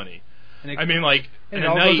good money. I mean, like in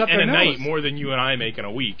a night more than you and I make in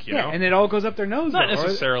a week. You know? And it all goes up their nose. Not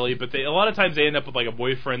necessarily, but a lot of times they end up with like a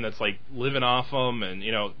boyfriend that's like living off them, and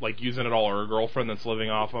like using it all, or a girlfriend that's living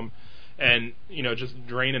off them. And just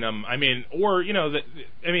draining them. I mean, or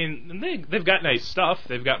they've got nice stuff.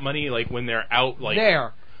 They've got money. Like when they're out, like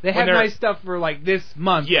they have nice stuff for like this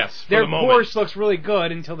month. Yes, for their the moment. Porsche looks really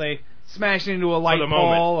good until they smash into a light for the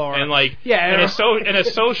pole, moment. or and like in a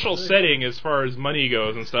social setting, as far as money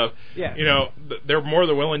goes and stuff. Yeah. They're more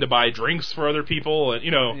than willing to buy drinks for other people, and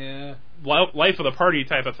Yeah. life of the party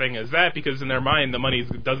type of thing is that, because in their mind the money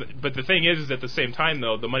doesn't. But the thing is at the same time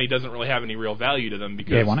though, the money doesn't really have any real value to them,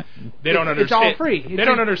 because they want it. They don't understand. It's all free. They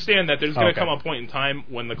don't understand that there's going to come a point in time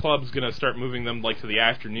when the club's going to start moving them like to the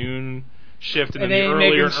afternoon shift, and then the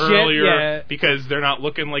earlier, because they're not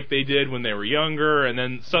looking like they did when they were younger, and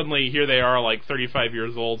then suddenly here they are like 35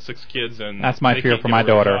 years old, 6 kids, and that's my fear for my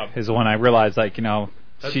daughter, is when I realize, like,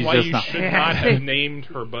 That's she's why just you not. should not have named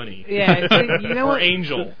her Bunny. Yeah, you know or what?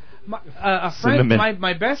 Angel. A friend,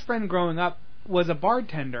 my best friend growing up was a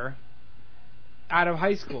bartender out of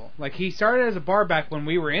high school. Like, he started as a bar back when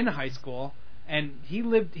we were in high school, and he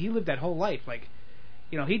lived that whole life. Like,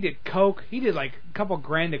 you know, he did coke. He did like a couple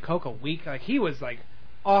grand of coke a week. Like, he was like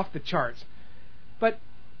off the charts. But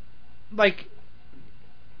like,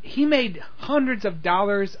 he made hundreds of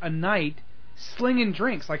dollars a night slinging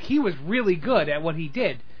drinks. Like, he was really good at what he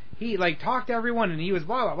did. He like talked to everyone, and he was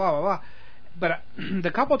blah blah blah blah blah. But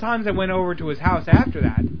the couple times I went over to his house after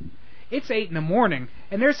that, it's 8 a.m,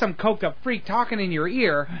 and there's some coked up freak talking in your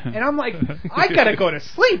ear, and I'm like, I gotta go to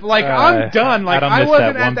sleep. Like, I'm done. Like, I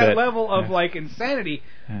wasn't at that level of like insanity,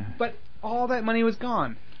 but all that money was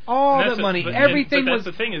gone. All that money, everything was.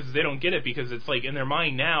 But that's the thing is, they don't get it because it's like in their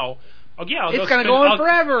mind now. Oh yeah, it's gonna go on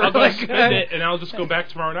forever. I'll go spend it, and I'll just go back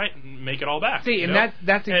tomorrow night and make it all back. See, and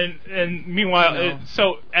that's and meanwhile,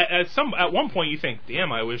 so at one point you think,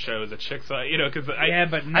 damn, I wish I was a chick, so because I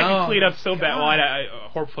can clean up so bad. Well,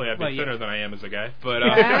 hopefully I've been thinner than I am as a guy, but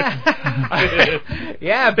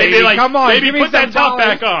yeah, baby, come on, baby, put that top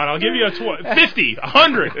back on. I'll give you a 50,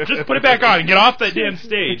 100. Just put it back on and get off that damn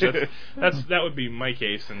stage. That would be my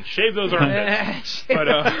case, and shave those armpits.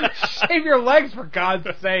 Shave your legs for God's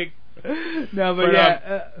sake. No,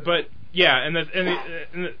 but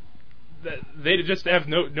they just have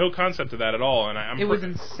no concept of that at all, and it was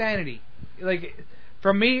insanity. Like,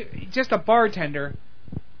 for me, just a bartender,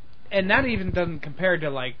 and that even doesn't compare to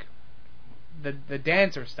like the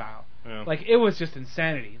dancer style. Yeah. Like, it was just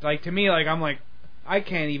insanity. Like, to me, like, I'm like, I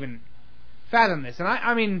can't even fathom this. And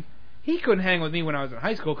I mean, he couldn't hang with me when I was in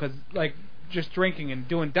high school because like just drinking and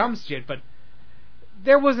doing dumb shit, but.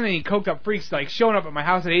 There wasn't any coked up freaks like showing up at my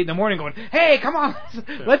house at 8 a.m. going, "Hey, come on,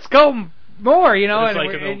 let's go more," you know.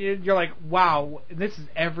 And you're like, "Wow, this is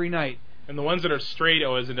every night." And the ones that are straight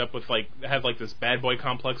always end up with have this bad boy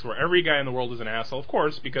complex where every guy in the world is an asshole, of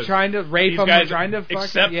course, because trying to rape them, trying to fuck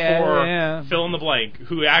except for fill in the blank,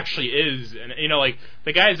 who actually is, and like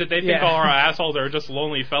the guys that they think are assholes are just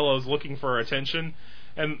lonely fellows looking for attention.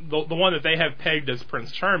 And the one that they have pegged as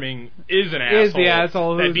Prince Charming is an asshole. Is the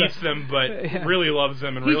asshole that beats them, but really loves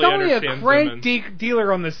them and really understands them. He's only a crank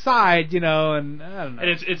dealer on the side, and I don't know. And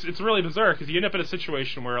it's really bizarre because you end up in a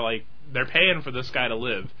situation where like they're paying for this guy to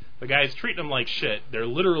live. The guy's treating them like shit. They're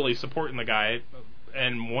literally supporting the guy.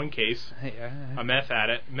 In one case, a meth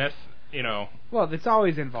addict, Well, it's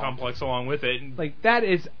always involved. Complex along with it. Like, that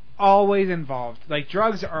is always involved. Like,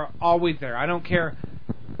 drugs are always there. I don't care.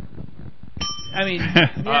 I mean,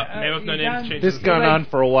 this has gone on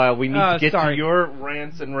for a while. We need to get to your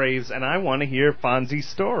rants and raves, and I want to hear Fonzie's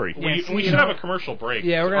story. We should have a commercial break.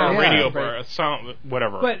 Yeah, we're going to have a radio break.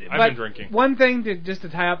 Whatever. But I've been drinking. One thing just to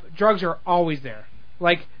tie up: drugs are always there.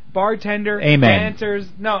 Like bartender, dancers.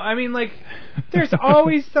 No, I mean, like, there's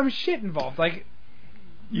always some shit involved. Like,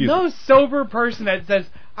 no sober person that says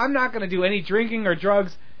I'm not going to do any drinking or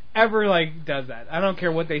drugs ever like does that. I don't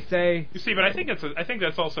care what they say. You see, but I think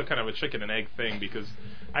that's also kind of a chicken and egg thing, because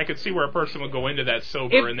I could see where a person would go into that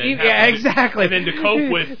sober and then exactly. And then to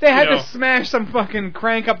cope with they had to smash some fucking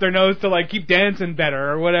crank up their nose to like keep dancing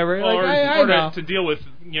better or whatever. Or to deal with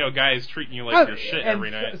guys treating you like your shit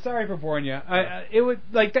every night. Sorry for boring you. It would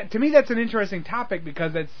like that, to me. That's an interesting topic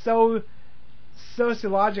because it's so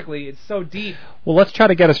sociologically it's so deep. Well, let's try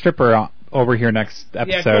to get a stripper over here next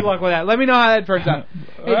episode. Yeah, good luck with that. Let me know how that turns out.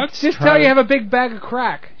 Hey, just tell you have a big bag of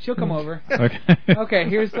crack. She'll come over. Okay,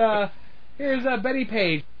 here's Betty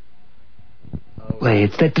Page. Why,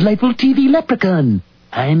 it's that delightful TV leprechaun.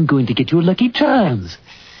 I'm going to get your Lucky Charms.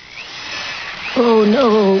 Oh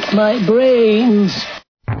no, my brains.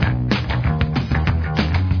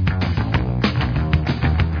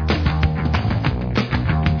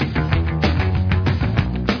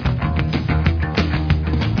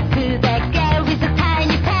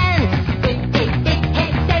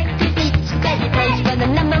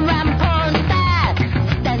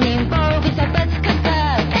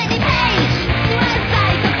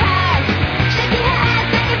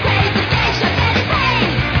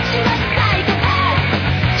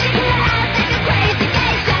 Crazy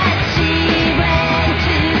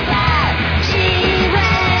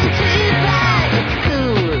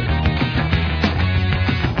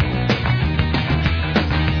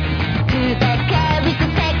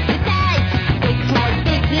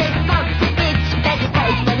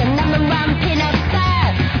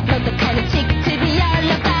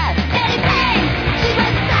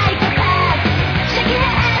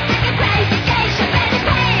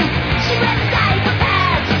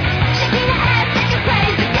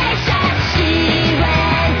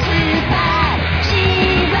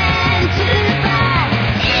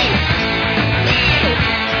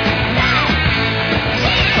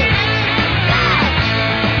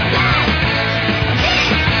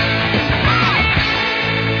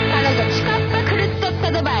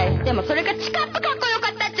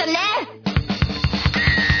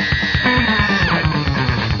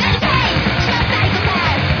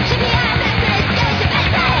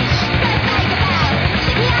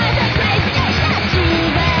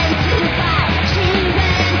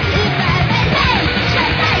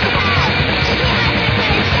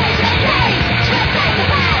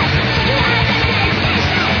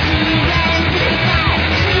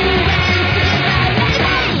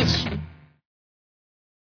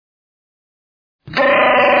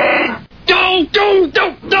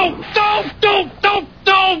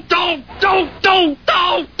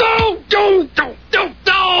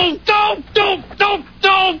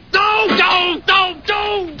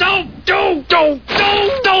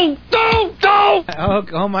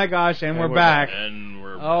Oh my gosh, and we're back.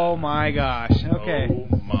 Oh my gosh. Okay.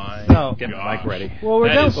 Oh my so, get the mic ready. Well,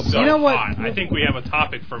 we're done. So you know what? hot. I think we have a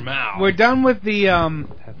topic for Mal. We're done with the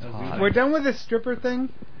we're done with the stripper thing,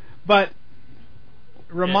 but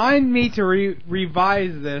remind me to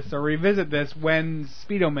revise this or revisit this when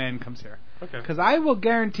Speedo Man comes here. Okay. Because I will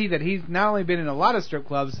guarantee that he's not only been in a lot of strip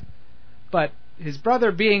clubs, but his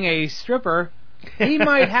brother being a stripper, he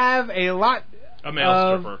might have a lot. A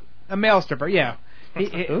male stripper. A male stripper, yeah.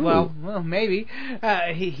 Well, maybe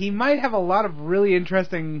he might have a lot of really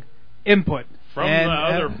interesting input from the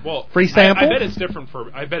other. Well, free sample. I bet it's different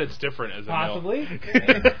I bet it's different as a possibly.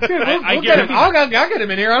 male. I'll get him. I'll get him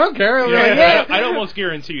in here. I don't care. Yeah, I'd almost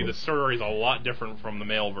guarantee you the story is a lot different from the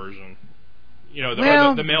male version. You know,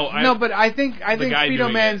 the male. No, but I think Speedo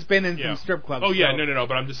Man's been in some strip clubs. Oh yeah, no.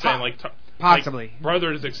 But I'm just saying, possibly like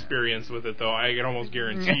brother's experience with it, though. I can almost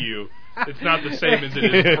guarantee you. It's not the same as it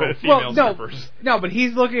is for female strippers. No, but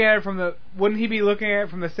he's looking at it wouldn't he be looking at it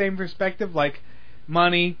from the same perspective, like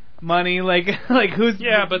money, like who's?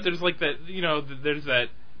 Yeah, but there's like that, there's that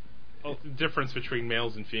difference between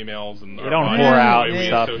males and females, and you don't pour out and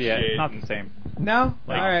stuff. Yeah, it's not the same. No,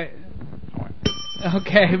 all right.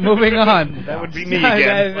 Okay, moving on. That would be me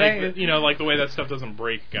again. Like the way that stuff doesn't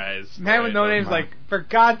break, guys. Man with no name's like, for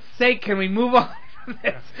God's sake, can we move on?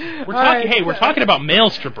 We're talking about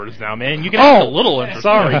male strippers now, man. You can have a little interest.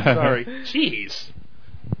 Sorry. Jeez.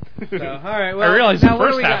 So, all right. Well, I realized the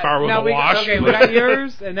first half hour was a wash. Okay, we got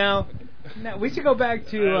yours, and now we should go back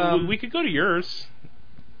to. We could go to yours.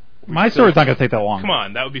 My story's not going to take that long. Come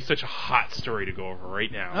on, that would be such a hot story to go over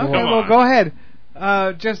right now. Okay, well, go ahead.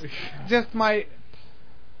 Just my.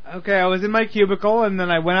 Okay, I was in my cubicle, and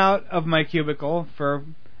then I went out of my cubicle for.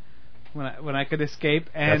 When I could escape,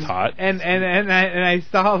 and that's hot. And I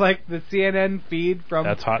saw like the CNN feed from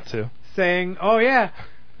that's hot too, saying, "Oh yeah,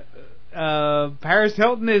 Paris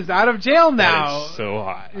Hilton is out of jail now." That is so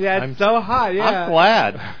hot. Yeah, it's so hot. Yeah, I'm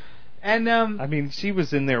glad. And I mean, she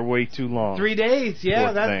was in there way too long. 3 days.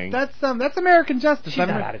 Yeah, that's American justice. She's not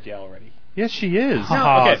out of jail already. Yes, she is.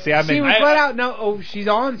 No, okay. See, she was let out. No, she's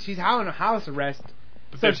on house arrest,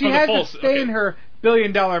 so she has to stay in her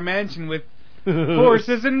 $1 billion mansion with.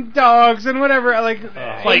 Horses and dogs and whatever, like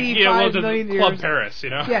Club Paris,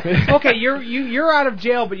 Yeah. Okay, you're out of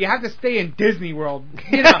jail, but you have to stay in Disney World.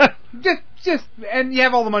 Just and you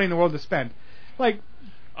have all the money in the world to spend. Like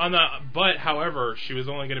but however, she was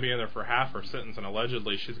only going to be in there for half her sentence, and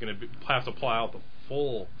allegedly she's going to have to apply out the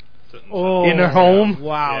full sentence in her home.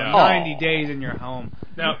 Wow, yeah. 90 days in your home.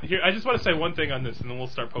 Now, here I just want to say one thing on this, and then we'll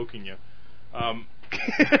start poking you. All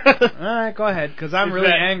right, go ahead, because I'm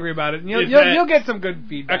really angry about it. You'll get some good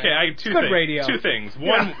feedback. Okay, I have two things. Radio. Two things.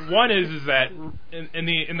 One is that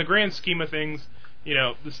in the grand scheme of things,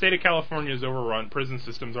 the state of California is overrun. Prison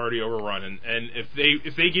system's already overrun, and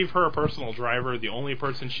if they gave her a personal driver, the only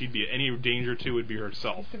person she'd be any danger to would be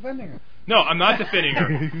herself. He's defending her. No, I'm not defending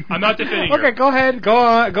her. I'm not defending her. Okay, go ahead.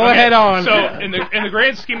 Go ahead on. So in the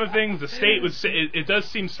grand scheme of things, the state was. It does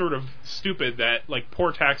seem sort of stupid that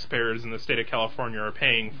poor taxpayers in the state of California are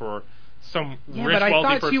paying for some rich,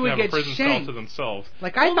 wealthy person to have a prison cell to themselves.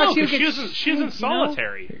 I thought she would get she's in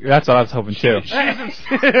solitary. That's what I was hoping too.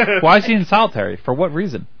 Why is she in solitary? For what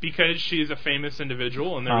reason? Because she's a famous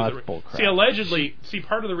individual, and allegedly,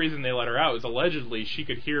 part of the reason they let her out is allegedly she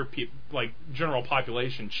could hear general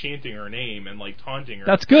population chanting her name and taunting her.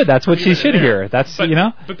 That's good. That's what she should hear. But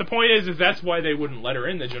the point is that's why they wouldn't let her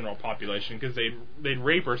in the general population, because they'd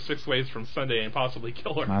rape her 6 ways from Sunday and possibly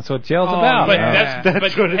kill her. That's what jail's about. But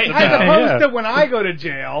that's what it's about. Opposed to when I go to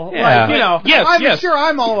jail, I'm sure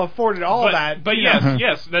I'm all afforded all of that. But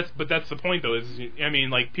yes, that's the point though. Is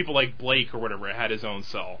people like Blake or whatever had his own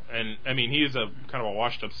cell, and he is a kind of a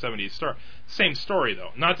washed up '70s star. Same story though.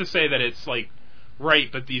 Not to say that it's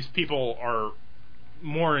right, but these people are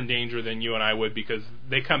more in danger than you and I would because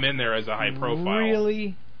they come in there as a high profile.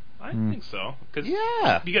 Really? I think so. Because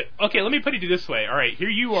let me put it this way. All right, here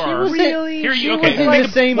you are. Really? Here you was in the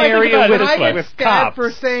same area with cops.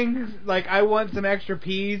 For saying I want some extra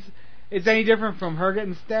peas. It's any different from her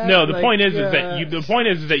getting stabbed? No, the point is that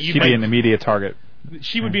you she'd be an immediate target.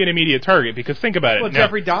 She would be an immediate target because think about it. Well,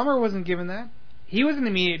 Jeffrey Dahmer wasn't given that. He was an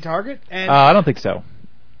immediate target, and I don't think so.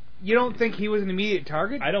 You don't think he was an immediate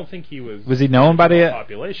target? I don't think he was. Was he known by the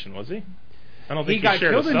population? Was he? I don't think he got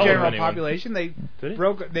shared a killed in cell with general anyone. population. They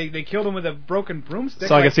they killed him with a broken broomstick.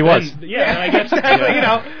 So I guess he was. Yeah, I guess exactly. You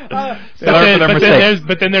know,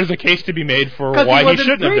 but then there's a case to be made for because why he he wasn't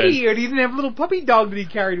shouldn't have been. greedy, and he didn't have a little puppy dog that he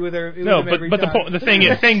carried with her. No, but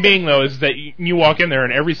the thing being though is that you walk in there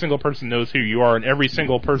and every single person knows who you are, and every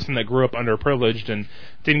single person that grew up underprivileged and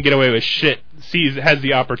didn't get away with shit has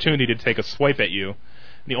the opportunity to take a swipe at you.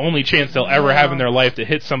 The only chance they'll ever have in their life to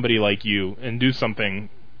hit somebody like you and do something.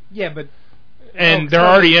 Yeah, but they're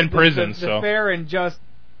already in prison. The fair and just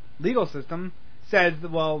legal system says,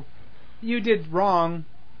 well, you did wrong.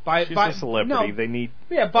 She's a celebrity. No, they need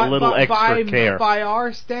a little extra care. By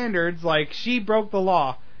our standards, like, she broke the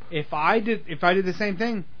law. If I did the same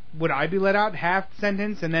thing, would I be let out half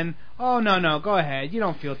sentence and then, oh no, go ahead. You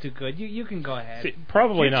don't feel too good. You can go ahead. See,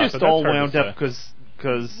 probably You're not. just all wound up because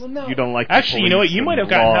you don't like. Actually, you know what? You might have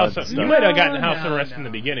gotten house No, arrest in the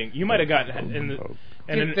beginning. You might have gotten in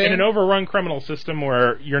an overrun criminal system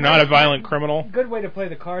where you're not a violent criminal. Good way to play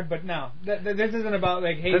the card, but no, this isn't about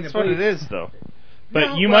like hating That's the what police. it is, though.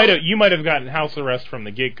 But you might have gotten house arrest from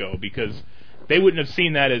the get-go because they wouldn't have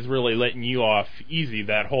seen that as really letting you off easy.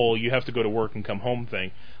 That whole you have to go to work and come home thing.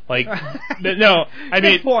 Like, no, I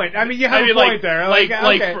mean, good point. I mean, you have a point there.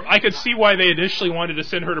 I could see why they initially wanted to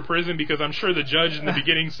send her to prison because I'm sure the judge in the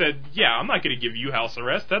beginning said, "Yeah, I'm not going to give you house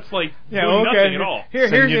arrest. That's like doing nothing at all."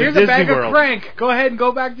 Here's a bag of crank. Go ahead and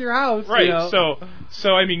go back to your house. Right. You know?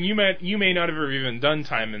 So I mean, you may not have ever even done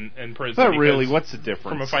time in prison. But really, what's the difference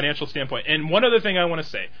from a financial standpoint? And one other thing I want to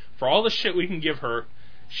say, for all the shit we can give her,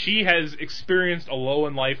 she has experienced a low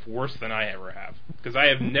in life worse than I ever have because I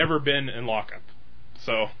have never been in lockup.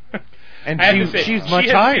 So, and she's much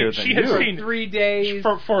higher than you. She has seen 3 days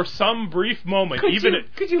for some brief moment.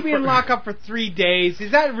 Could you be in lockup for 3 days? Is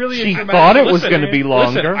that really? She thought it was going to be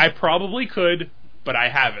longer. Listen, I probably could, but I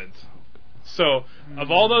haven't. So, of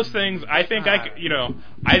all those things, I think I've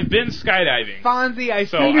been skydiving.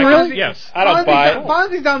 Fonzie, yes, I don't buy it.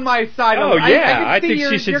 Fonzie's on my side. Oh yeah, I think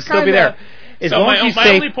she should still be there. My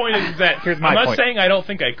only point is that I'm not saying I don't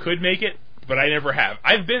think I could make it, but I never have.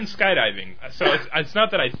 I've been skydiving, so it's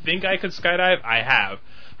not that I think I could skydive. I have.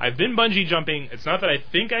 I've been bungee jumping. It's not that I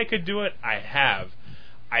think I could do it. I have.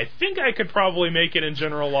 I think I could probably make it in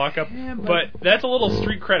general lockup, but that's a little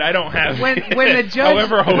street cred I don't have. When the judge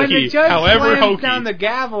slams down the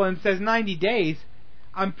gavel and says 90 days,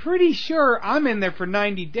 I'm pretty sure I'm in there for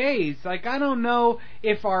 90 days. Like, I don't know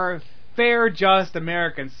if our fair, just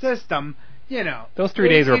American system... those 3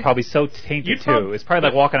 days were probably so tainted too. It's probably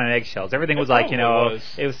like walking on eggshells. Everything was like,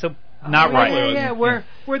 it was so not right. Yeah, where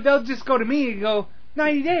they'll just go to me and go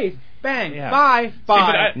 90 days, bang, yeah. bye. See,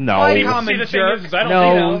 the thing is, I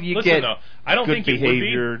don't I don't think it would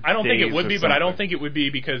be. I don't think it would be, but I don't think it would be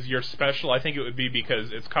because you're special. I think it would be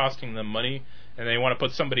because it's costing them money, and they want to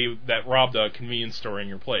put somebody that robbed a convenience store in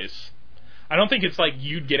your place. I don't think it's like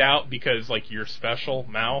you'd get out because like you're special,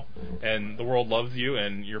 Mal, and the world loves you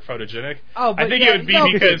and you're photogenic. Oh, but I think it would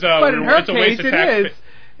be because but in her it's a waste case, of tax. It is.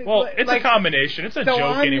 Well, it's like, a combination. It's a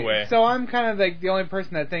joke anyway. So I'm kind of like the only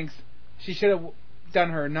person that thinks she should have done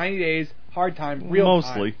her 90 days, hard time, real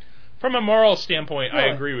mostly. time. From a moral standpoint, I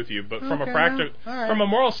agree with you, but from a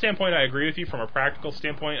moral standpoint, I agree with you. From a practical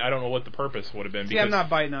standpoint, I don't know what the purpose would have been. See, I'm not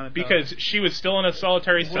biting on it because she was still in a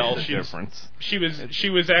solitary cell. What's the difference?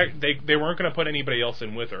 They weren't going to put anybody else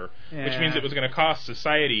in with her, which means it was going to cost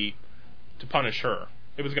society to punish her.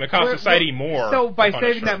 It was going to cost society more. So by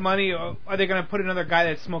saving that money, are they going to put another guy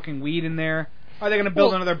that's smoking weed in there? Are they going to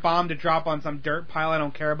build another bomb to drop on some dirt pile I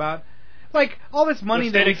don't care about? Like, all this money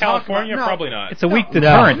the state of California, probably not. It's a weak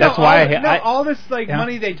deterrent. That's why all this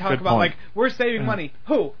money they talk about, like, we're saving money.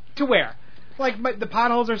 Who? To where? Like, the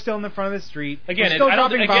potholes are still in the front of the street. Again, it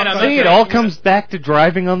all comes back to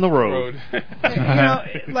driving on the road.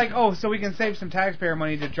 So we can save some taxpayer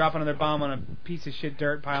money to drop another bomb on a piece of shit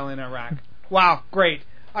dirt pile in Iraq. Wow, great.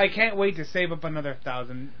 I can't wait to save up another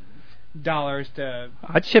 $1,000 to...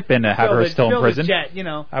 I'd chip in to have her still in prison. Jet,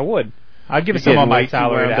 I would. I'd give her some of my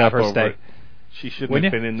salary to have her stay. She shouldn't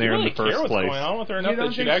have been in there in the first place. What's going on with her enough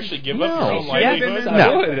that she'd actually give up her own livelihood?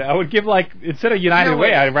 No, I would give instead of United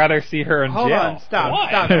Way, I'd rather see her in jail. Hold on,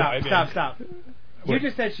 stop. You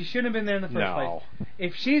just said she shouldn't have been there in the first place.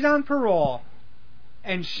 If she's on parole,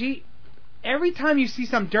 and every time you see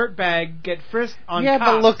some dirtbag get frisked on cops...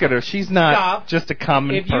 but look at her. She's not just a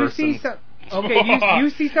common person. You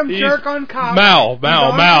see some jerk on cops...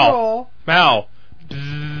 Mal.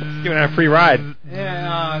 Giving her a free ride.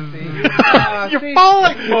 Yeah, you're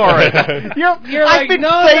falling for it. You're I've been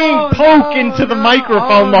saying poke into the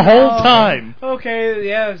microphone the whole time. Okay,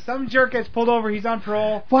 yeah, some jerk gets pulled over, he's on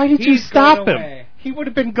parole. Why did you stop him? He would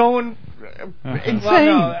have been going insane. Well,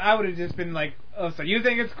 no, I would have just been like, oh, so you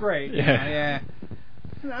think it's great? Yeah.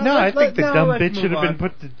 No, I think the dumb bitch should have on. been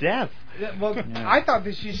put to death. Well, I thought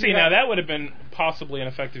that she should. See, now that would have been possibly an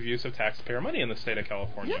effective use of taxpayer money in the state of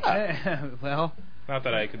California. Yeah. Well, not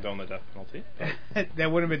that I condone the death penalty.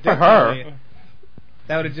 That would have been for her. Penalty.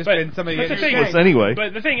 That would have just been somebody. But the thing is, anyway.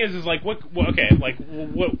 But the thing is like what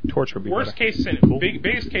torture would be worst case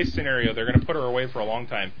biggest case scenario? They're going to put her away for a long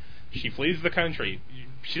time. She flees the country.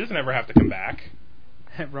 She doesn't ever have to come back.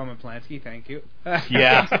 Roman Polanski, thank you.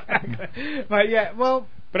 Yeah. But yeah, well.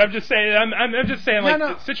 But I'm just saying. I'm just saying.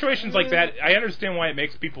 Like situations like that, I understand why it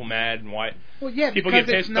makes people mad and why people get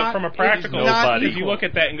pissed. But from a practical, if you look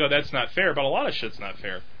at that and go, "That's not fair," but a lot of shit's not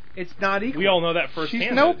fair. It's not equal. We all know that firsthand.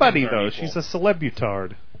 She's nobody though. She's a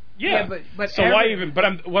celebutard. Yeah, but so why even?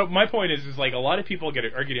 But my point is like a lot of people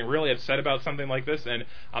are getting really upset about something like this, and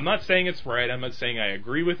I'm not saying it's right. I'm not saying I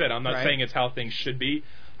agree with it. I'm not saying it's how things should be.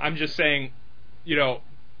 I'm just saying,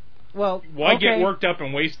 well, why get worked up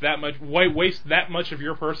and waste that much? Why waste that much of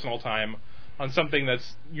your personal time on something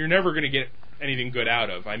that's you're never going to get anything good out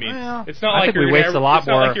of? I mean, it's not like you're waste a lot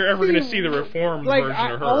more. Like you're ever going to see the reformed version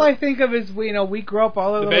of her. All I think of is we grew up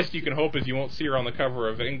all over. The best you can hope is you won't see her on the cover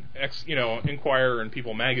of Inquirer and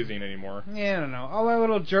People magazine anymore. Yeah, I don't know. All our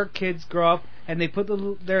little jerk kids grow up and they put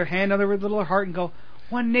their hand on their little heart and go,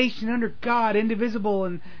 "One nation under God, indivisible,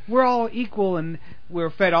 and we're all equal," and we're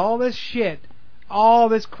fed all this shit, all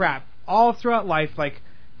this crap, all throughout life. Like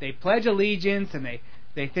they pledge allegiance and they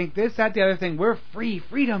think this, that, the other thing. We're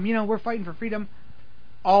freedom, we're fighting for freedom.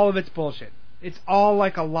 All of it's bullshit. It's all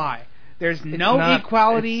like a lie. There's no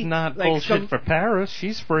equality. It's not bullshit for Paris.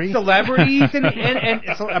 She's free. Celebrities and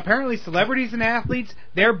so apparently celebrities and athletes,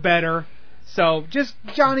 they're better. So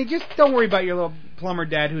Johnny, just don't worry about your little plumber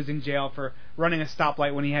dad who's in jail for running a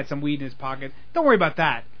stoplight when he had some weed in his pocket. Don't worry about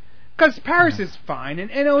that. Because Paris is fine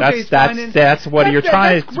and OJ's fine. That's what you're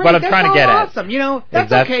trying. What I'm trying to get at. Awesome.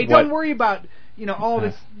 That's okay. Don't worry about. All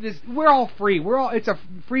this we're all free. It's a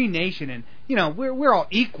free nation, and we're all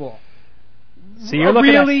equal. So you're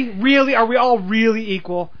looking really, are we all really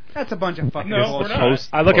equal? That's a bunch of fucking bullshit. We're not.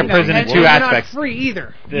 I look at prison in two aspects. We're not free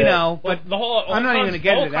either, but the whole I'm not even going to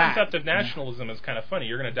get into that. The whole concept of nationalism is kind of funny.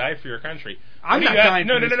 You're going to die for your country. I'm not dying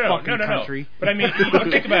for this fucking no. country. But I mean,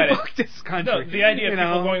 think about it. Fuck this country. No, the idea of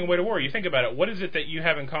people going away to war. You think about it. What is it that you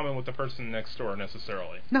have in common with the person next door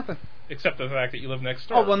necessarily? Nothing. Except the fact that you live next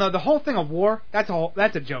door. Oh well, no. The whole thing of war. That's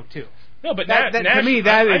a joke too. No, but to me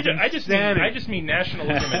that is I just mean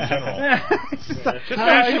nationalism in general. Just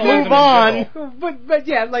nationalism move on. But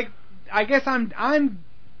yeah, like I guess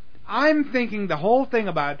I'm thinking the whole thing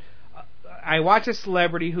about I watch a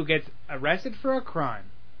celebrity who gets arrested for a crime,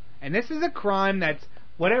 and this is a crime that's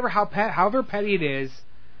however petty it is.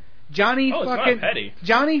 Johnny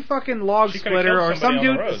fucking log splitter or some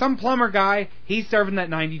dude, some plumber guy, he's serving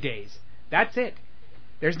that 90 days. That's it.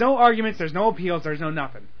 There's no arguments. There's no appeals. There's no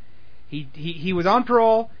nothing. He was on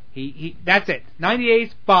parole. That's it. 90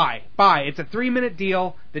 days. Bye. It's a 3-minute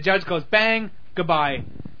deal. The judge goes bang. Goodbye,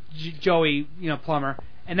 Joey. Plumber,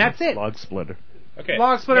 and that's it. Log splitter. Okay.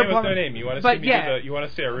 Log splitter. Name with no name. You want to see me you want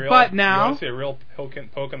to say a real? But now. You want to see a real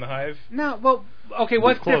poke in the hive? No. Well. Okay.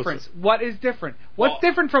 What's different? What is different? What's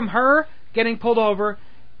different from her getting pulled over?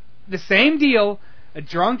 The same deal. A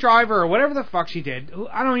drunk driver or whatever the fuck she did.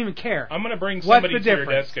 I don't even care. I'm going to bring somebody to your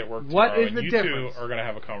desk at work tomorrow. What is the difference? You two are going to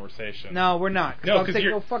have a conversation. No, we're not. No, because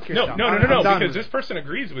go fuck yourself. No, because this person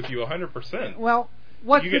agrees with you 100%. Well,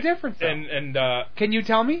 what's the difference? And can you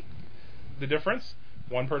tell me the difference?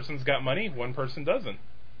 One person's got money, one person doesn't.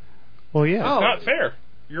 Well, yeah, it's not fair.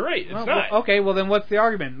 You're right. It's not. Okay, well then what's the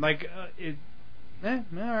argument? Like, all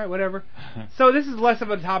right, whatever. So this is less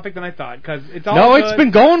of a topic than I thought, because it's all good. It's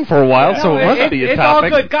been going for a while, so it must be a topic.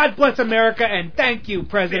 It's all good. God bless America, and thank you,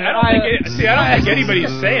 President. I don't think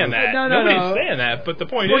anybody's saying that. Nobody's saying that, but the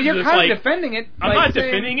point is... Well, you're kind of defending it. I'm not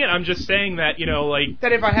defending it, I'm just saying that,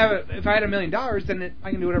 that if I had $1 million, then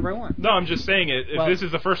I can do whatever I want. No, I'm just saying if this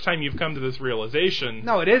is the first time you've come to this realization...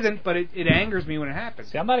 No, it isn't, but it angers me when it happens.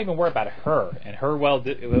 See, I'm not even worried about her, and her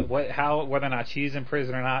whether or not she's in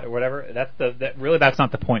prison or not, or whatever. That's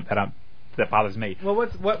not the point that bothers me. Well,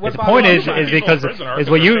 what the point is because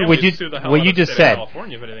what you just said.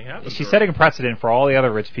 She's setting a precedent for all the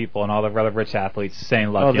other rich people and all the other rich athletes, saying,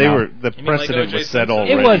 "Look, the precedent was set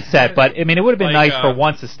already." It was set, but I mean, it would have been nice for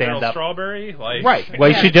once to stand up. Strawberry, right? Well,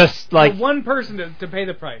 you should just for one person to pay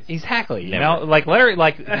the price. Exactly. Let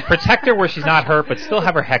her protect her where she's not hurt, but still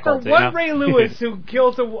have her heckled. For one Ray Lewis who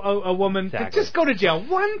kills a woman, just go to jail.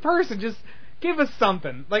 One person, just. Give us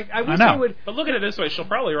something. I wish they would. But look at it this way: she'll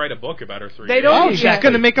probably write a book about her 3 They years. don't. She's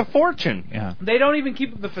going to make a fortune. Yeah. They don't even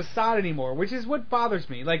keep up the facade anymore, which is what bothers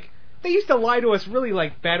me. they used to lie to us really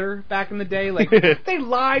like better back in the day. Like they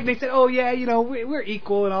lied and they said, "Oh yeah, you know, we're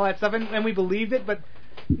equal and all that stuff," and we believed it. But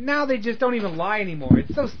now they just don't even lie anymore.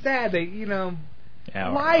 It's so sad. They, you know,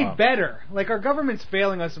 lie better. Like our government's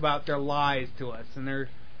failing us about their lies to us and their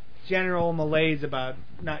general malaise about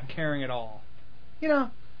not caring at all. You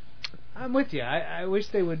know, I'm with you. I wish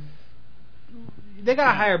they would. They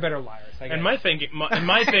gotta hire better liars. I guess. And my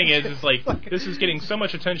thing is like this is getting so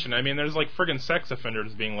much attention. I mean, there's like friggin' sex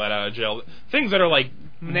offenders being let out of jail. Things that are like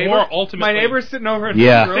more ultimately. My neighbor's sitting over in the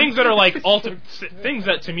room. Things that are like things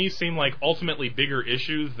that to me seem like ultimately bigger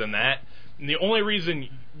issues than that. And the only reason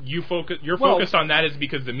you're focused on that is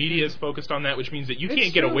because the media is focused on that, which means that you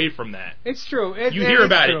can't get away from that. It's true. You hear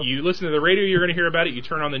about it. You listen to the radio, you're going to hear about it. You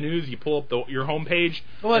turn on the news, you pull up your homepage,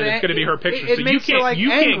 and it's going to be her picture. So you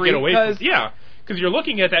can't get away from it. Because you're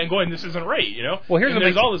looking at that and going, this isn't right, you know? Well,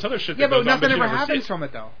 there's all this other shit that goes on. Yeah, but nothing ever happens from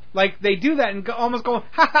it, though. Like, they do that and almost go,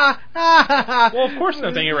 ha ha ha. Well, of course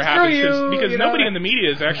nothing ever happens, because nobody in the media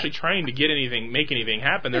is actually trying to make anything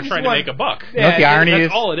happen. They're trying to make a buck. Yeah, the irony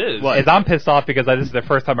that's all it is. Well, I'm pissed off because this is the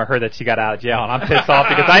first time I heard that she got out of jail, and I'm pissed off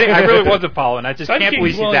because I really wasn't following. I just can't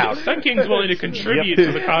believe she's out. Sun King's willing to contribute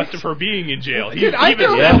to the cost of her being in jail. Dude, I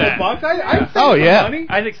threw a couple bucks. Oh, yeah. Money.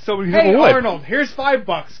 I think so many people would. Hey, Arnold, here's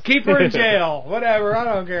 $5. Keep her in jail. Whatever, I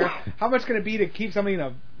don't care. How much can it be to keep somebody in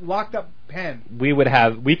a locked up pen? We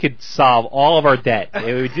could solve all of our debt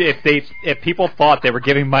if people thought they were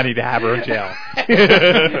giving money to have her in jail.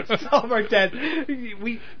 Solve our debt.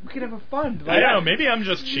 We could have a fund. I don't know. Maybe I'm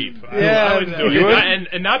just cheap. Yeah, I wouldn't do it.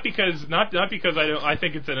 And not because I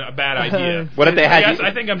think it's a bad idea. What if they had?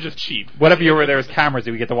 I think I'm just cheap. What if there was cameras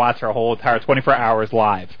that we get to watch her whole entire 24 hours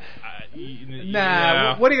live?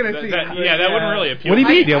 Nah, what are you gonna see? That wouldn't really appeal. What do you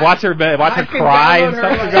mean? You watch her cry and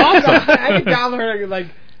stuff? It's awesome. I can download her like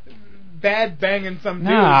bad banging some dude.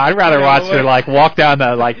 Nah, I'd rather watch her like walk down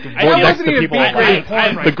the next to people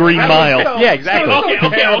the Green Mile. Yeah, exactly.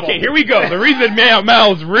 Okay. Here we go. The reason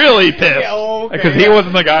Mal's really pissed because he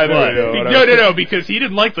wasn't the guy that. No, because he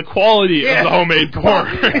didn't like the quality of the homemade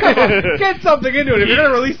corn. Get something into it. If you're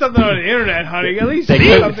gonna release something on the internet, honey, at least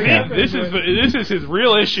see something. This is his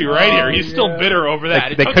real issue right here. He's still bitter over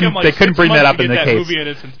that. They couldn't bring that up in the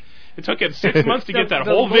case. It took him 6 months to get that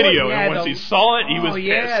whole video, and once he saw it, he was pissed.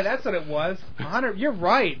 Yeah, that's what it was. You're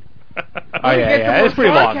right. It's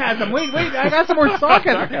pretty sarcasm. Wait, I got some more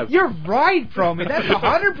sarcasm. You're right, Promi. That's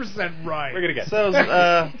 100% right. We're gonna get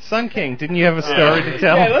so. Sun King, didn't you have a story to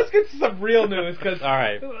tell? Yeah, let's get to some real news because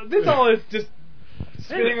this all is just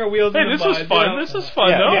spinning our wheels. Hey, this was fun. This is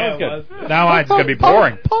fun, though. Yeah, good. Now it's gonna be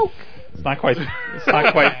boring. It's not quite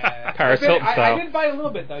Paris Hilton style. I did buy a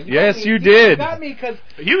little bit though. You did. You got me because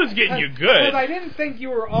he was getting you good. Because I didn't think you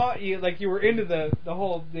were into the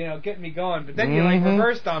whole getting me going, but then you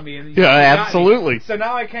reversed on me and absolutely. So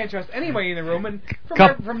now I can't trust anybody in the room, and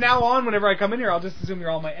from now on, whenever I come in here, I'll just assume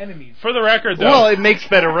you're all my enemies. For the record, though, well, it makes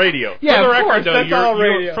better radio. Yeah, for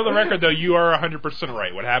the record, though, you are 100%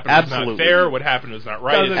 right. What happened was not fair. What happened was not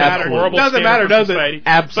right. Doesn't matter. Doesn't matter, does it?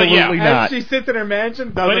 Absolutely not. She sits in her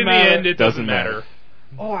mansion. But in the end, it doesn't matter.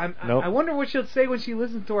 Oh, I wonder what she'll say when she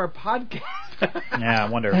listens to our podcast. Yeah, I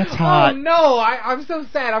wonder. That's hot. Oh, no, I'm so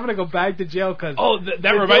sad. I'm going to go back to jail because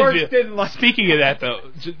that reminds me. Speaking of that, though,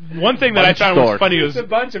 one thing that I found was funny was a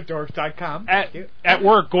bunch of dorks.com. At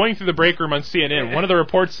work, going through the break room on CNN, one of the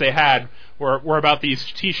reports they had were about these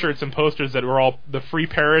T-shirts and posters that were all the Free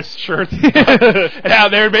Paris shirts, and how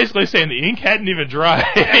they were basically saying the ink hadn't even dried.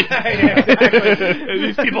 Exactly.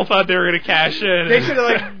 These people thought they were going to cash in. They should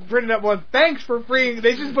have printed up one. Thanks for freeing.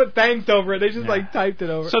 They just put thanks over it. They just typed it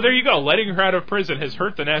over. So there you go. Letting her out of prison has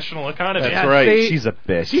hurt the national economy. That's right. She's a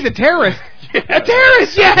bitch. She's a terrorist. A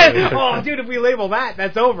terrorist. Yes. Oh, dude, if we label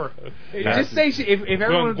that's over. Just say if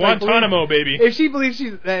everyone Guantanamo, baby. If she believes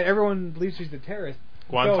that everyone believes she's a terrorist.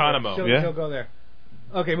 Guantanamo. She'll go there.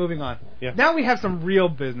 Okay, moving on. Yeah. Now we have some real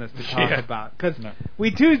business to talk about because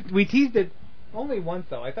we teased it only once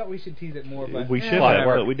though. I thought we should tease it more, but we should have,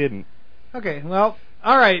 but we didn't. Okay, well,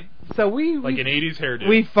 all right. So we an 80s hairdo.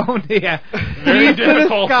 We phoned very to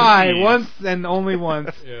the sky once and only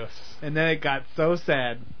once. Yes. And then it got so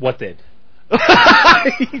sad. What did?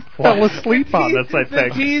 He fell asleep on us, I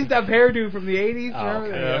think. Teased a hairdo from the 80s.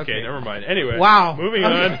 Okay, never mind. Anyway, wow. Moving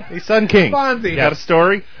on. Hey, Sun King. Fonzie. You got a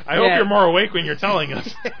story? I hope you're more awake when you're telling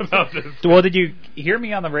us about this. Well, did you hear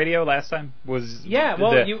me on the radio last time? You just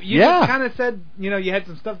kind of said you had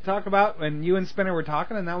some stuff to talk about, and you and Spinner were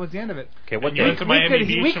talking, and that was the end of it. Okay, what you went to Miami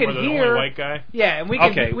Beach and were the only white guy? Yeah, and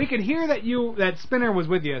we could hear that Spinner was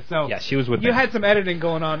with you. So yeah, she was with me. You had some editing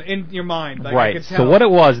going on in your mind, right? So what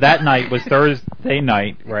it was that night was Thursday Thursday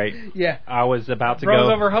night, right? Yeah. I was about to Bros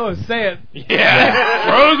go. over hose. Say it. Yeah.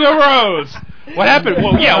 Bros over hose. What happened?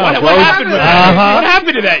 Well, yeah. What happened with that? What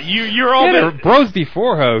happened to that? You're all there. Bros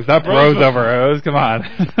before hose, not bros over hose. Come on.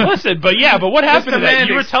 Listen, but what happened to that?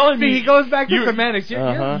 You were telling me. He goes back to semantics. You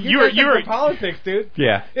were politics, dude.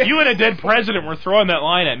 Yeah. You and a dead president were throwing that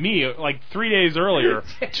line at me like 3 days earlier.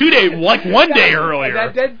 2 days, like 1 day earlier.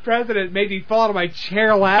 That dead president made me fall out of my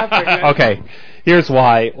chair laughing. Okay, here's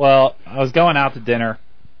why. Well, I was going out to dinner.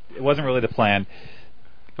 It wasn't really the plan.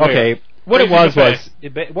 Okay, what it was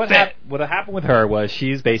what happened with her was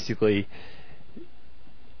she's basically,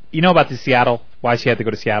 you know about the Seattle? Why she had to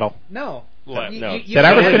go to Seattle? No. What? No. Did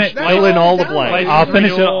I ever finish? Fill in all the blanks. I'll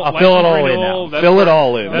finish it. I'll fill it all in now. Fill it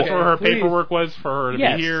all in. That's where her paperwork was for her to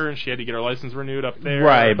Yes. be here, and she had to get her license renewed up there.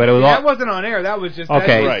 Right, but it was that wasn't on air. That was just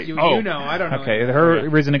okay. Right. You know, I don't know. Okay, her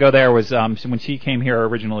reason to go there was when she came here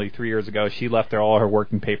originally 3 years ago. She left all her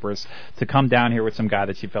working papers to come down here with some guy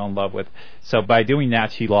that she fell in love with. So by doing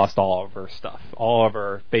that, she lost all of her stuff, all of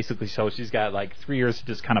her basically. So she's got like 3 years to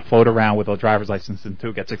just kind of float around with a driver's license until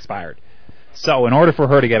it gets expired. So in order for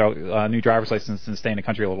her to get a new driver's license and stay in the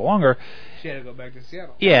country a little longer, she had to go back to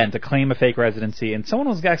Seattle. Yeah, and to claim a fake residency. And someone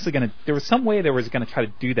was actually going to, there was some way they was going to try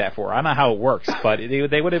to do that for her. I don't know how it works, but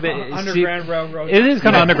they would have been. Underground railroad. It is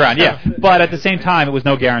kind of underground, yeah. But at the same time, it was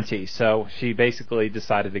no guarantee. So she basically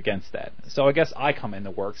decided against that. So I guess I come in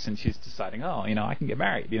the works and she's deciding, oh, I can get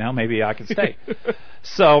married. Maybe I can stay.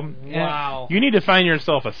 So. Wow. You need to find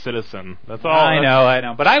yourself a citizen. That's all. I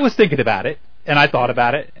know. But I was thinking about it. And I thought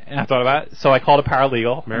about it, So I called a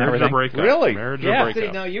paralegal. Marriage or breakup. Really? Marriage or breakup.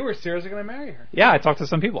 See, no, you were seriously going to marry her. Yeah, I talked to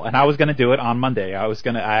some people, and I was going to do it on Monday. I was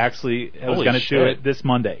going to do it this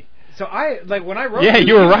Monday. So when I wrote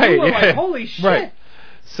you were right. You were like, holy shit. Right.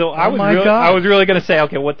 So I was really going to say,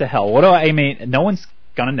 okay, what the hell? I mean, no one's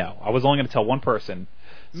going to know. I was only going to tell one person.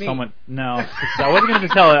 Me. No, I wasn't going to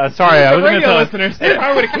tell. Sorry, I wasn't going to tell listeners.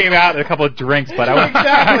 I would have came out with a couple of drinks, but I wasn't going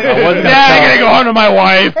to. I gotta go home to my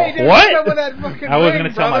wife. Hey, what? I wasn't going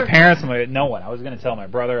to tell my parents. No one. I was going to tell my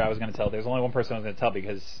brother. I was going to tell. There's only one person I was going to tell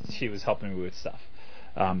because she was helping me with stuff.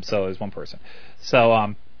 So it was one person. So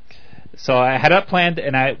I had it planned,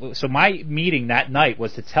 and so my meeting that night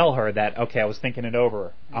was to tell her that, okay, I was thinking it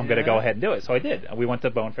over. I'm going to go ahead and do it. So I did. We went to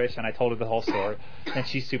Bonefish, and I told her the whole story, and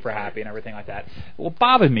she's super happy and everything like that. What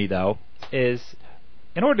bothered me, though, is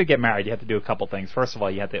in order to get married, you have to do a couple things. First of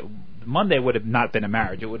all, Monday would have not been a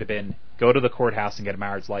marriage. It would have been go to the courthouse and get a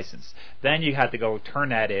marriage license. Then you had to go turn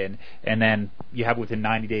that in, and then you have within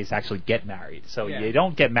 90 days to actually get married. So you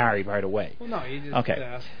don't get married right away. Well, no, you just...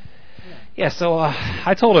 Okay. Yeah, so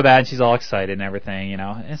I told her that, and she's all excited and everything,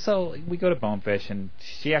 And so we go to Bonefish, and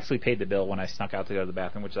she actually paid the bill when I snuck out to go to the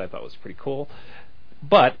bathroom, which I thought was pretty cool.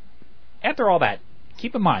 But after all that,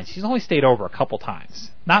 keep in mind, she's only stayed over a couple times.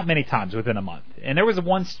 Not many times within a month. And there was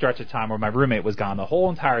one stretch of time where my roommate was gone the whole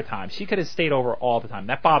entire time. She could have stayed over all the time.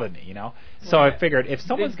 That bothered me, So I figured if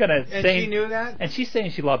someone's going to say... And she knew that? And she's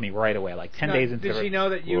saying she loved me right away, like 10 days into Did she know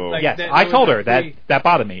that you... Whoa. Yes, I told her that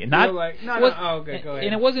bothered me. And you were like, okay, go ahead.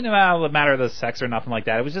 And it wasn't a matter of the sex or nothing like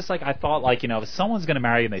that. It was just like, I thought, if someone's going to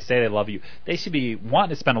marry you and they say they love you, they should be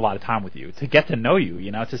wanting to spend a lot of time with you, to get to know you,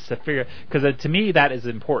 just to figure... Because to me, that is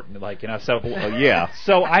important, so... yeah.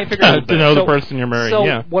 So I figured... to know the person you're marrying,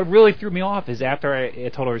 So what really threw me off is after I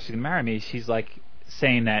told her she was going to marry me, she's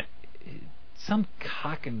saying that some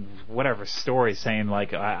cock and whatever story saying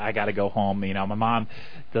I got to go home. My mom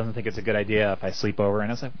doesn't think it's a good idea if I sleep over,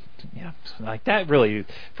 and I was like, that really.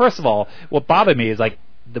 First of all, what bothered me is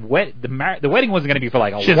the wedding wasn't going to be for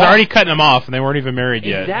a. She's already cutting them off, and they weren't even married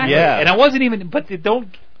yet. Exactly. Yeah, and I wasn't even. But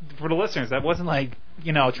for the listeners, that wasn't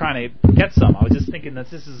trying to get some. I was just thinking that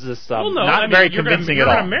this is just not very convincing at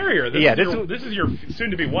all. You're going to marry her. This is your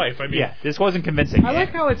soon-to-be wife. I mean, yeah, this wasn't convincing. I like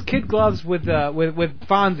how it's kid gloves with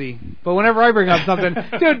Fonzie, but whenever I bring up something,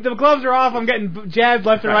 dude, the gloves are off. I'm getting jabbed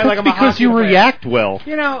left and right like I'm a because you player. react well.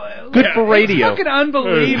 Good for radio. It's fucking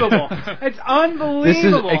unbelievable. It's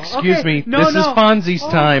unbelievable. Excuse me. This is Fonzie's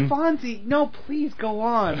time. Fonzie, no, please go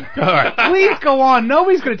on. All right. Please go on.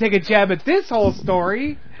 Nobody's going to take a jab at this whole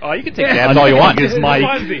story. Oh, you can take jabs all you want.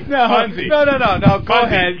 Fonzie. No. Go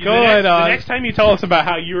ahead. Go ahead on. The next time you tell us about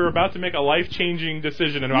how you were about to make a life-changing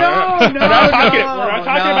decision, and we're not talking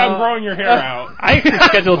about growing your hair out. I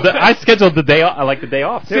scheduled the day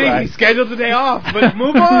off too. See, he scheduled the day off, but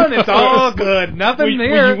move on. It's all good. Nothing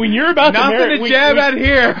here. When you're about nothing to marry, jab at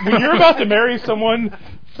here. When you're about to marry someone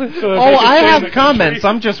I have comments.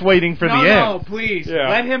 I'm just waiting for the end. No, please. Yeah.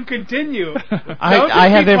 Let him continue. I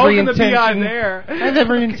have every intention. There. I have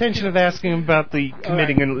every intention of asking him about the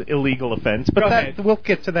committing an illegal offense, but we'll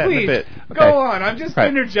get to that please, in a bit. Go on. I'm just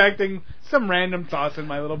interjecting some random thoughts in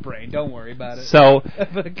my little brain. Don't worry about it. So,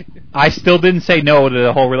 I still didn't say no to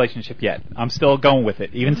the whole relationship yet. I'm still going with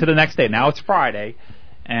it, even to the next day. Now it's Friday,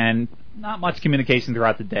 and not much communication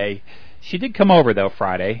throughout the day. She did come over, though,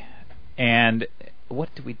 Friday, and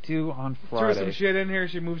what did we do on Friday? Threw some shit in here.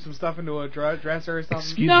 She moved some stuff into a dresser or something.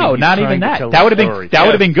 Excuse me, not even that. That would have been that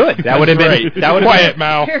would have been good. That would have been that would have quiet,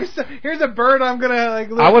 Mal. Here's a bird. I'm gonna like.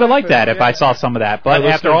 I would have liked that if I saw some of that. But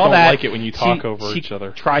after all that, like it when you talk over each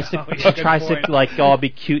other. Tries to like all be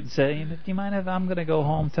cute and say, "Do you mind if I'm gonna go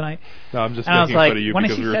home tonight?" No, I'm just and making fun of you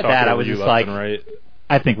because we were talking I over was you just left like, and right.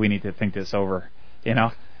 I think we need to think this over, you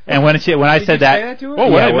know. And when I said that, say that to her?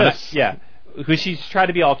 Oh, what I miss? Yeah. Because she's tried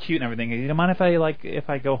to be all cute and everything. You don't mind if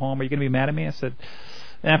I go home? Are you gonna be mad at me? I said,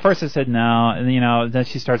 and at first I said no, and then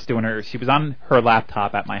she starts doing she was on her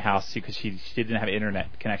laptop at my house because she didn't have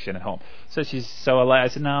internet connection at home. So I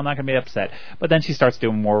said no, I'm not gonna be upset. But then she starts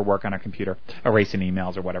doing more work on her computer, erasing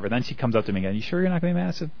emails or whatever. Then she comes up to me again. You sure you're not gonna be mad?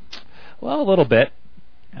 I said, well, a little bit.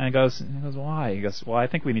 And he goes, why? He goes, well, I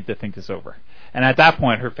think we need to think this over. And at that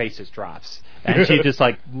point, her face just drops, and she just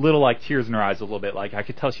little tears in her eyes a little bit, like I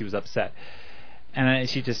could tell she was upset. And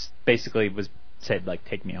she just basically said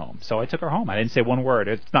take me home. So I took her home. I didn't say one word.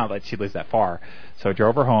 It's not like she lives that far. So I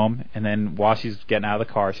drove her home, and then while she's getting out of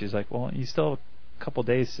the car, she's like, well, you still have a couple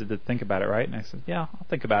days to think about it, right? And I said, yeah, I'll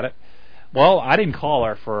think about it. Well, I didn't call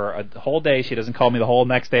her for a whole day. She doesn't call me the whole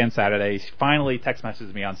next day on Saturday. She finally text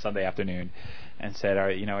messaged me on Sunday afternoon and said,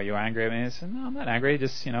 are you angry at me? I said, no, I'm not angry.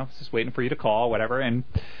 Just waiting for you to call, whatever, and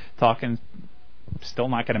talking. Still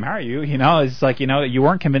not going to marry you. It's like, you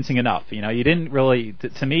weren't convincing enough. You didn't really,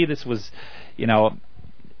 to me, this was,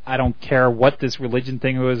 I don't care what this religion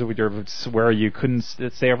thing was, where you couldn't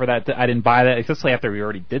stay over that. I didn't buy that, especially after we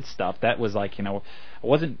already did stuff. That was like, it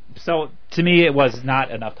wasn't, so to me, it was not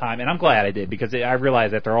enough time. And I'm glad I did, because I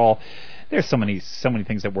realized after all, there's so many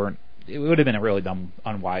things that weren't, it would have been a really dumb,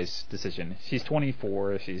 unwise decision. She's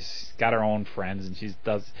 24, she's got her own friends, and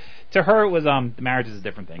to her, it was, marriage is a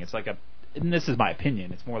different thing. It's like and this is my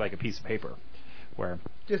opinion, it's more like a piece of paper, where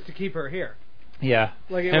just to keep her here. Yeah.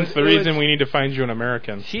 Hence the reason we need to find you an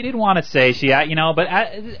American. She didn't want to say, but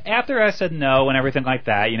after I said no and everything like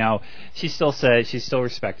that, she still said, she still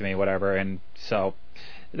respected me, whatever, and so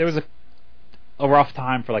there was a rough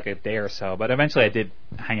time for a day or so, but eventually I did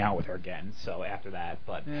hang out with her again, so after that,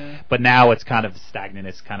 but now it's kind of stagnant.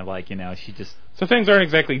 It's kind of like, she just... So things aren't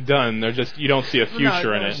exactly done, they're just, you don't see a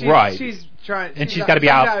future in it. Right. She's trying, and she's got to be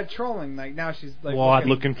out trolling, now she's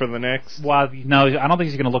looking for the next... Well, no, I don't think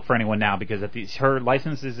she's going to look for anyone now, because her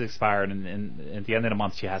license is expired, and at the end of the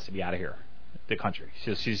month she has to be out of here, the country.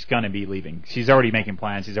 She's going to be leaving. She's already making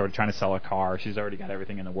plans. She's already trying to sell a car. She's already got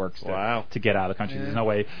everything in the works to get out of the country. Yeah. There's no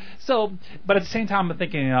way. So, but at the same time, I'm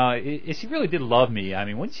thinking, if she really did love me, I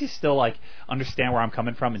mean, wouldn't she still understand where I'm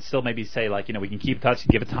coming from and still maybe say we can keep in touch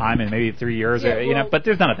and give it time and maybe 3 years But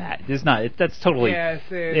there's none of that. There's not. That's totally. Yeah,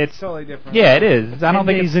 it's totally different. Yeah, it is. I don't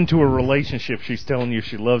think he's into a relationship. She's telling you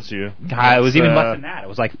she loves you. It was even less than that. It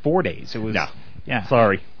was 4 days. It was. No. Yeah.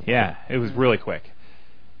 Sorry. Yeah, it was really quick.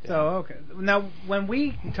 So, okay. Now, when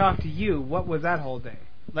we talked to you, what was that whole day?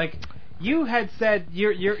 You had said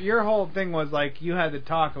your whole thing was you had to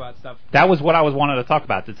talk about stuff. That was what I was wanting to talk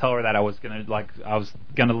about, to tell her that I was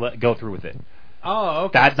gonna go through with it. Oh,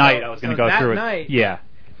 okay. That night I was gonna go through it. Yeah.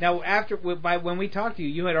 Now, when we talked to you,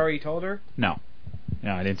 you had already told her? No,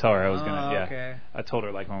 I didn't tell her I was gonna. Yeah. Okay. I told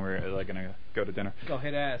her when we were gonna go to dinner. Go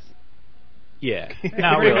hit ass. Yeah.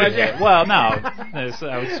 Not really. Yeah. Well, no. I just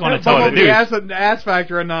want to tell her to do. The ass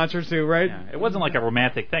factor a notch or two, right? Yeah. It wasn't a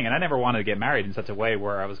romantic thing, and I never wanted to get married in such a way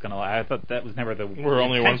where I was gonna. I thought that was never the. We're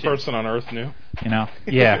only intention. One person on Earth knew. Yeah.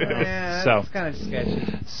 Yeah. So that's kind of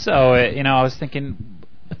sketchy. So I was thinking,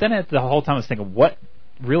 but then the whole time I was thinking, what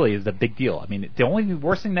really is the big deal? I mean, the only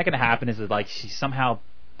worst thing that can happen is that she somehow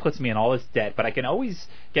puts me in all this debt, but I can always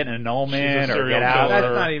get an annulment or get out. That's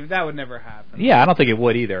not even. That would never happen. Yeah, I don't think it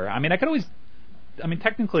would either. I mean, I could always. I mean,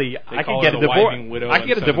 technically, I could get a divorce. I could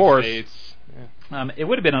get a divorce. Yeah. It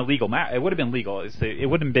would have been a legal it would have been legal. It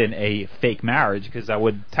wouldn't have been a fake marriage, because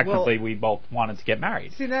we both wanted to get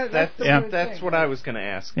married. See, that's what I was going to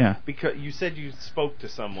ask. Yeah. Because you said you spoke to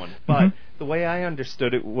someone, but the way I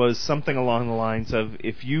understood it was something along the lines of,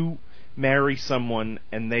 if you marry someone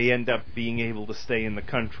and they end up being able to stay in the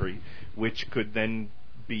country, which could then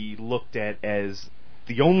be looked at as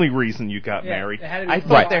the only reason you got married. I thought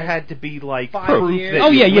Right. there had to be like 5 proof years. that Oh,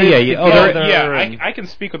 yeah, you yeah, lived yeah. Oh, together there- Yeah, and- I can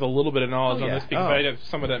speak with a little bit of knowledge Oh, on yeah. this because Oh. I have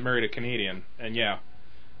someone that married a Canadian, and yeah,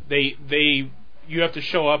 they you have to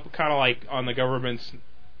show up kind of like on the government's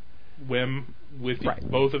whim with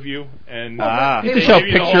both of you, and You have to show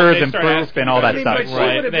pictures and proof and all that stuff.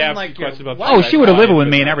 Right? They ask you questions about. Oh, she would have lived with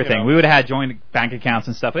me and you everything. know. We would have had joint bank accounts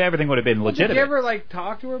and stuff. Everything would have been Well, did you legitimate. ever like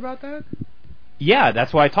talk to her about that? Yeah,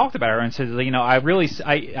 that's why I talked about her and said, you know, I really,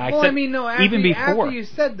 I Well, said, I mean, no. After, even before. after you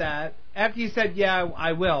said that, after you said, "Yeah,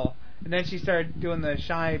 I will," and then she started doing the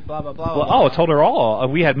shy blah blah blah. Well, blah, I told her all.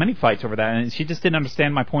 We had many fights over that, and she just didn't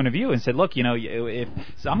understand my point of view. And said, "Look, you know, if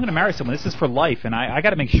so I'm going to marry someone, this is for life, and I got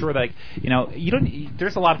to make sure that, you know, you don't.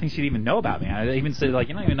 There's a lot of things she didn't even know about me. I even said, like,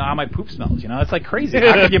 you don't even know how my poop smells. You know, it's like crazy.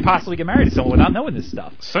 How could you possibly get married to someone without knowing this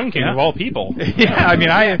stuff? Sun King You know? of all people. Yeah, I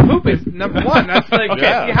mean, poop is number one. That's like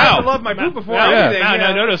Okay, you have to love my poop before everything. Now, you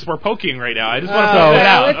know? notice we're poking right now. I just want to throw it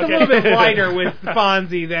out. It's Okay? a little bit lighter with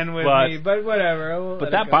Fonzie than with me, but whatever.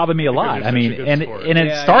 But that bothered me a lot. I mean, and it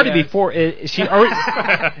Yeah, started yes. before she already.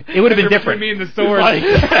 It would have been different. Me and the sword.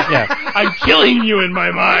 Yeah. I'm killing you in my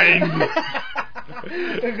mind.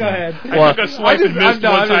 Go ahead. I took a swipe and missed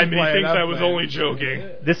I'm one just time. He playing, thinks I'm I was playing. only joking.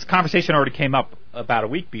 This conversation already came up about a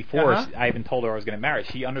week before. Uh-huh. I even told her I was going to marry.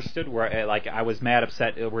 She understood where, like, I was mad,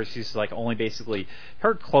 upset, where she's like, only basically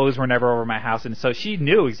her clothes were never over my house, and so she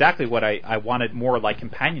knew exactly what I wanted, more like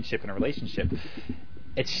companionship in a relationship.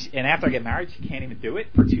 And after I get married, she can't even do it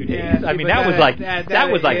for 2 days. Yeah, I mean, but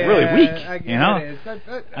that was like really weak. You know,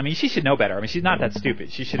 I mean, she should know better. I mean, she's not that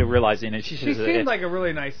stupid. She should have realized in it. She seemed like a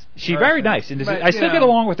really nice. She's person. very nice, and But, I still you get know,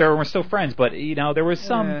 along with her, and we're still friends. But you know, there was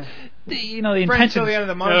some, you know, the friends till intentions. the end of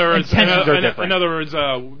the In month. other words, Intentions are different. In other words,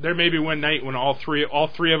 there may be one night when all three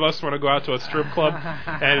of us want to go out to a strip club,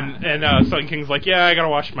 and Sun King's like, yeah, I gotta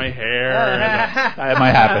wash my hair. That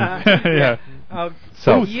might happen. Yeah.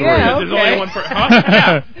 So yeah, There's okay. only one for. Huh?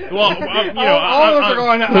 Yeah. Well, you know, all of us are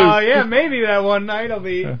going. Oh yeah, maybe that one night will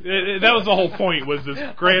be. That was the whole point. Was this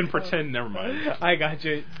grand pretend? Never mind. I got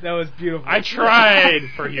you. That was beautiful. I tried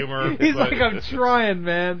for humor. He's but- like, I'm trying,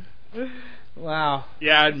 man. Wow.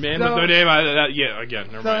 Yeah, man with no name. Yeah, again.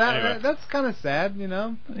 Never So mind. Anyway. that's kind of sad, you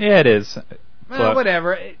know. Yeah, it is. Well, But-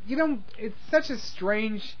 whatever. You know, it's such a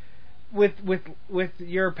strange with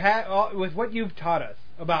your with what you've taught us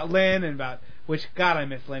about Lynn and about. Which, God, I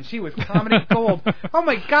miss Lynn. She was comedy gold. Oh,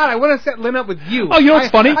 my God, I want to set Lynn up with you. Oh, you know what's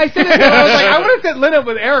funny? I said it, I was like, I want to set Lynn up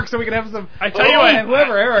with Eric so we can have some... I tell you what.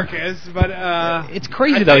 Whoever Eric is, but... it's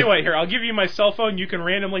crazy, I though. tell you what, here, I'll give you my cell phone. You can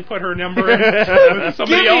randomly put her number in with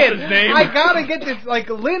somebody give me else's it. name. I got to get this, like,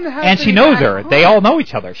 Lynn has And to she be knows back her. home. They all know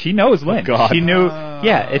each other. She knows Lynn. God. She knew.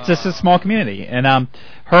 Yeah, it's just a small community. And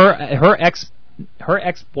her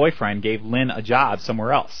ex-boyfriend gave Lynn a job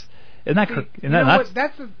somewhere else. Isn't that nuts?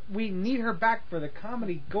 We need her back for the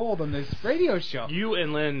comedy gold on this radio show. You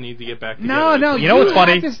and Lynn need to get back together. No, You know what's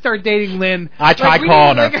funny? have to start dating Lynn. I tried we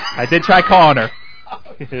calling need, her. I did try calling her.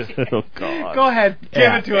 Oh God. Go ahead, give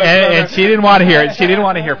Yeah. it to us. And she didn't want to hear it. She didn't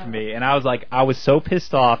want to hear from me. And I was like, I was so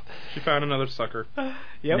pissed off. She found another sucker.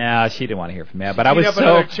 Yep. No, she didn't want to hear from me. But I was up so.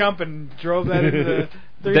 another chump and drove that into the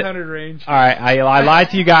 300 range. All right, I lied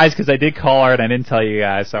to you guys because I did call her and I didn't tell you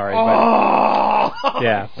guys. Sorry. But,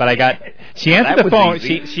 yeah, but I got. She answered That the phone. was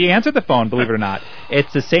easy. She answered the phone. Believe it or not,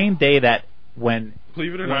 it's the same day that when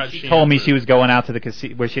Believe it or when not, she told me answered. she was going out to the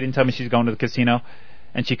casino, where she didn't tell me she was going to the casino,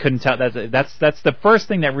 and she couldn't tell. That's the first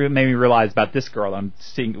thing that made me realize about this girl. I'm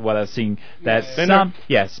seeing what I was seeing that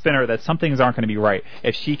Spinner, that some things aren't going to be right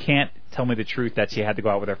if she can't tell me the truth that she had to go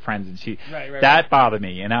out with her friends, and that bothered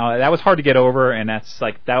me, and that was hard to get over, and that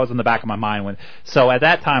was in the back of my mind so at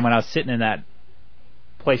that time when I was sitting in that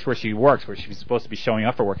place where she works, where she was supposed to be showing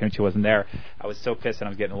up for work and she wasn't there, I was so pissed and I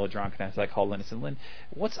was getting a little drunk, and I was like, called Lynn and said, Lynn,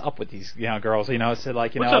 what's up with these girls? I said,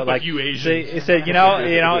 like, What's up with you Asians? He said, you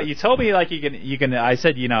told me like you can I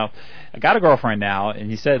said, I got a girlfriend now,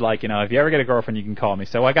 and you said, like, if you ever get a girlfriend you can call me.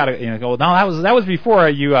 So I got to go, no, that was before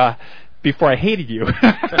I hated you.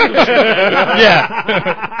 Yeah.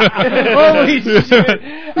 Holy shit.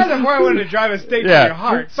 That's before I wanted to drive a stake to your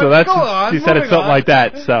heart. So But that's go on, she said it moving something on. like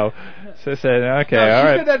that. So I said, okay, No, all she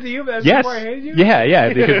right. said that to you, but that's Yes. before I hated you? Yeah,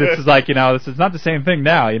 because this is like, this is not the same thing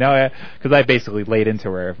now, because I basically laid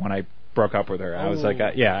into her when I broke up with her. I was like,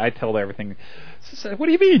 I told her everything. She said, what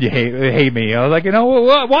do you mean you hate me? I was like,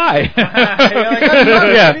 why?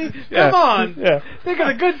 Come on. Think of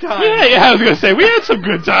the good times. Yeah, I was going to say, we had some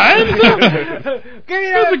good times. That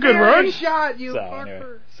was a good run. Shot, you So, fucker.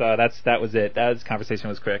 anyway, so that was it. That conversation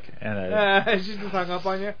was quick. And She just hung up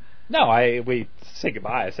on you? no, we said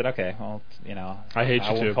goodbye. I said, okay, well, I hate you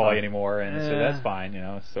won't too, call bye. you anymore, and so that's fine,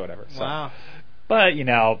 so whatever. So, Wow. but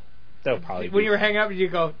That would probably when be. you were hanging up, you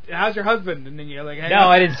go, "How's your husband?" And then you're like, No,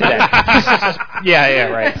 I didn't say that. yeah,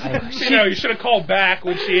 right. You should have called back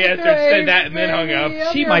when she answered, said that, and then hung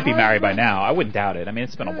up. She might be married by now. I wouldn't doubt it. I mean,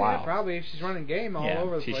 it's been a while. Yeah, probably. If she's running game all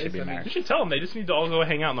over the she place. should be married. You should tell them they just need to all go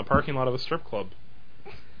hang out in the parking lot of a strip club.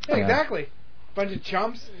 Yeah, exactly. Bunch of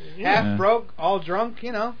chumps, half broke, all drunk,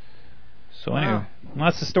 you know. So anyway, well,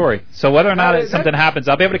 that's the story. So whether or not something happens,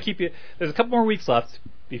 I'll be able to keep you. There's a couple more weeks left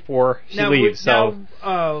before she leaves.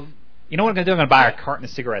 You know what I'm gonna do? I'm gonna buy her a carton of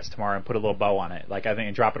cigarettes tomorrow and put a little bow on it, like I think,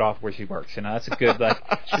 and drop it off where she works. You know, that's a good like.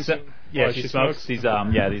 She smokes these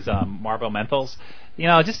Marlboro menthols. You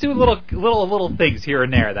know, just do little things here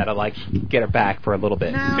and there that'll like get her back for a little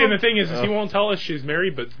bit. See, and the thing is he won't tell us she's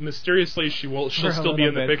married, but mysteriously she'll still be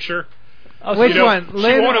in the picture. Oh, which one?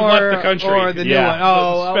 Lynn she won't have left the country. Or the new one?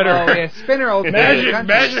 Spinner. Spinner will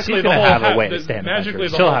magically the whole magically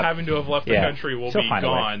the whole having to have left the country will be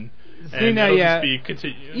gone. See, now,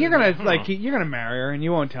 you're gonna marry her, and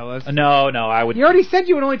you won't tell us. No, I would. You already said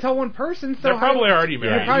you would only tell one person. So they're probably already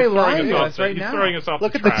married. You're probably lying to us right now. Throwing us off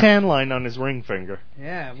Look at the tan line on his ring finger.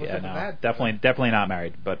 Yeah, look at that. Definitely not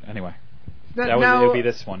married. But anyway, it would be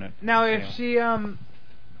this one. Now, if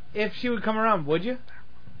she would come around, would you?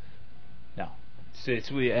 No,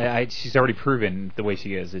 she's already proven the way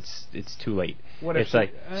she is. It's too late. It's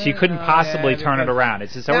like she couldn't possibly turn it around.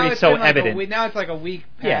 It's already so evident. Now it's like a week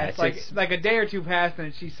past. Yeah, like a day or two past,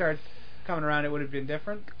 and she starts coming around. It would have been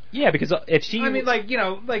different. Yeah, because if she, I mean,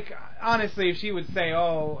 honestly, if she would say,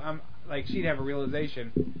 "Oh, I'm," like she'd have a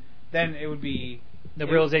realization, then it would be. The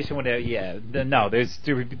realization would,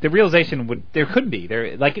 the realization would, there couldn't be.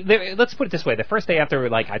 Let's put it this way: the first day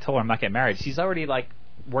after, I told her I'm not getting married, she's already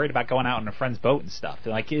worried about going out on a friend's boat and stuff.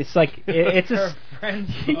 It's her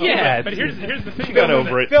friend's boat. Yeah. But here's the thing: she got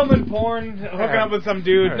over it. Filming porn, hooking up with some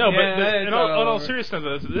dude. No, but in all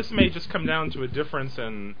seriousness, this may just come down to a difference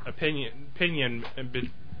in opinion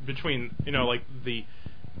between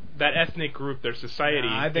that ethnic group, their society.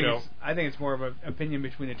 I think it's more of an opinion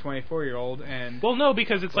between a 24-year-old and. Well, no,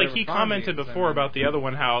 because it's like he commented before about the other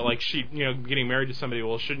one, how she, getting married to somebody.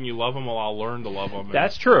 Well, shouldn't you love them? Well, I'll learn to love them.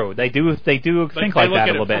 That's true. They do think like that a little bit.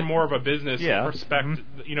 They look at it from more of a business perspective,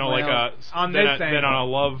 on this angle, than on a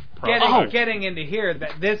love project. Getting into here,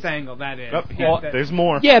 this angle, that is. There's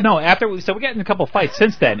more. Yeah, no. We're getting a couple fights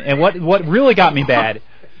since then, and what really got me bad.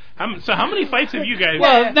 So how many fights have you guys?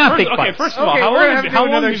 Well, not big fights. Okay, first of all, how long have you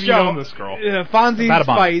known this girl? Fonzie's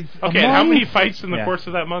fights. Okay, how many fights in the course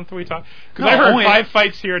of that month we talked? Because I heard 5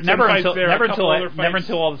 fights here, 10 fights there, never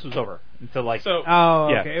until all this was over. Until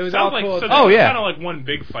okay. It was all cool. So kind of like one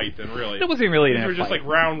big fight then, really. It wasn't really. These were just like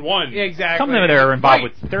round one. Yeah, exactly. Some of them are involved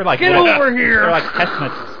with. They're like get over here. They're like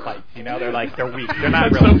Testament fights. They're weak. They're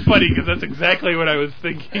not that's really. So funny because that's exactly what I was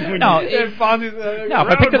thinking. If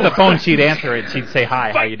I picked up the phone, she'd answer it. She'd say,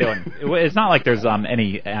 "Hi, how you doing?" It's not like there's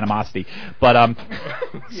any animosity, but no,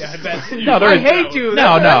 there is. I hate you.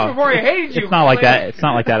 No. Before I hated you. It's not like that. It's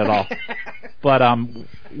not like that at all. But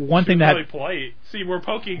one thing that really polite. See, we're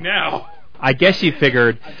poking now. I guess she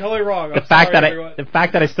figured I'm totally wrong. The fact that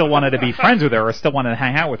I still wanted to be friends with her or still wanted to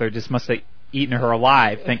hang out with her just must have eaten her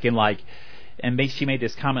alive, thinking she made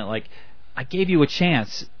this comment I gave you a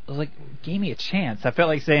chance. I was like, gave me a chance. I felt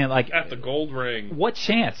like saying at the gold ring. What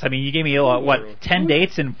chance? I mean, you gave me 10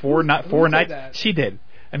 dates and four nights. That? She did.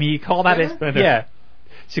 I mean, you call that yeah.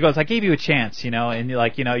 She goes, I gave you a chance, and you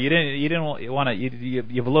didn't want to,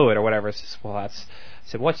 you blew it or whatever. It's just, I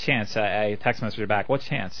said, what chance? I text messaged her back. What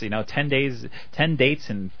chance? 10 dates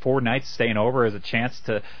and 4 nights staying over is a chance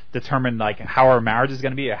to determine how our marriage is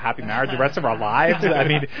going to be a happy marriage the rest of our lives. I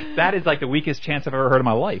mean, that is the weakest chance I've ever heard in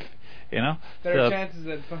my life. There are chances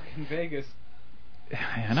at fucking Vegas.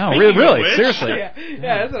 I know, really, seriously. Yeah,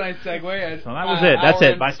 that's a nice segue. So that was it. That's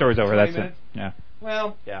it. My story's over. That's it. Yeah.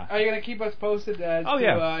 Well, are you going to keep us posted as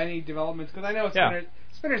to any developments? Because I know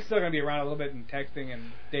Spinner's still going to be around a little bit in texting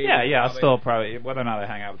and dating. Yeah. I'll still probably, whether or not I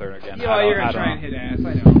hang out with her again. Yeah, you're going to try and hit ass.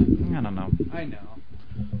 I know. I don't know. I know.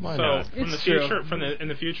 So in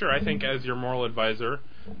the future, I think as your moral advisor,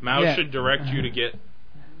 Mao should direct you to get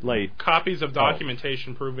copies of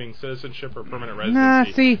documentation proving citizenship or permanent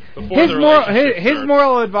residency. His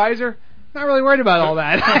moral advisor. Not really worried about all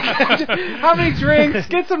that. How many drinks?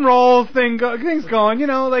 Get some rolls. Things going.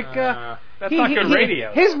 That's not good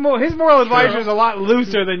radio. His moral advisor is a lot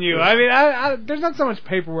looser than you. I mean, there's not so much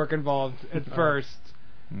paperwork involved at first,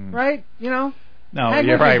 right? No, hang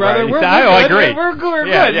you're with right. Me, brother. Right. We're I agree. We're good.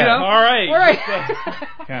 Yeah. All right.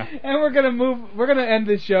 And we're gonna move. We're gonna end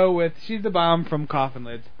the show with "She's the Bomb" from Coffin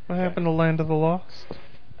Lids. What happened to Land of the Lost?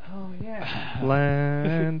 Oh, yeah.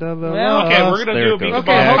 Land of the Well, Lost. Okay, we're gonna There do a it goes. Mika Okay,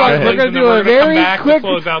 Bomb. hold on. and We're gonna then do we're a gonna come very back quick- to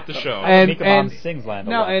close out the show. Mika Bomb sings Land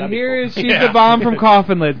of No, Lost. and That'd be here cool. is She's Yeah. the Bomb from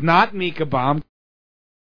Coffin Lids, not Mika Bomb.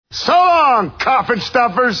 So long, coffin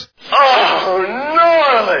stuffers. Oh,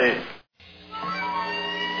 gnarly!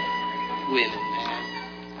 Women.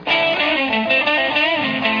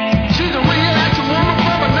 She's a real woman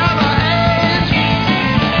from another age.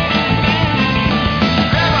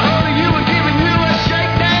 Never holding you and giving you a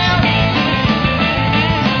shakedown.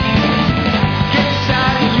 Get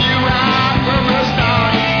inside of you right from the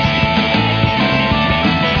start.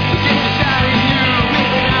 Get inside of you,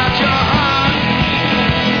 whipping out your heart.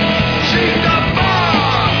 She's the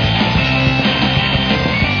bomb.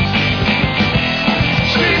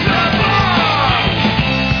 She's the bomb.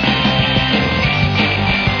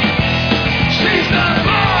 She's the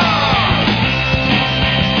bomb.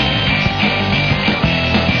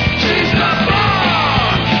 She's the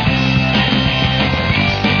bomb.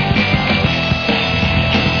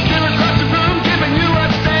 Came across the room, giving you a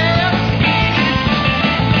stare.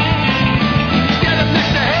 Get up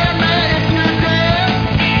next to Hammer if you dare.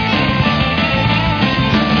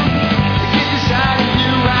 Get inside of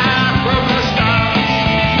you right from the start.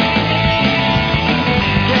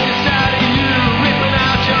 Get inside of you, ripping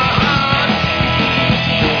out your heart.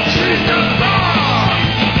 She's the bomb.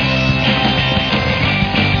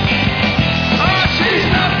 Oh, she's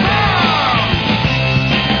the bomb.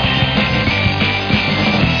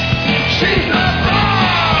 She's the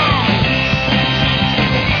bomb.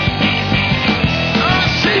 Oh,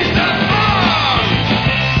 she's the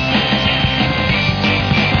bomb.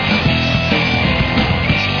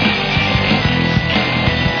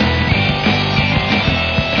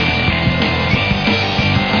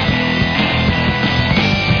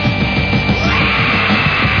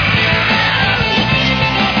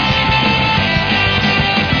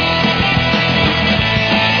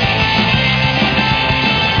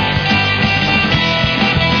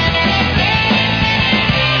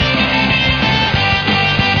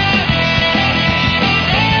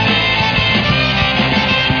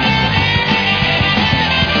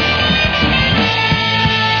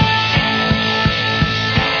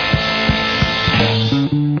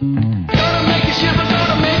 Gonna make you shiver,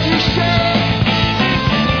 gonna make you shake.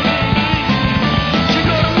 She's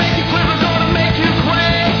gonna make you quiver, gonna make you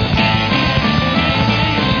quake.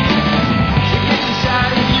 She gets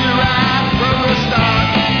inside of you right from the start.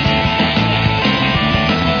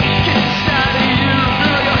 Gets inside of you,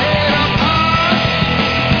 blow your head apart.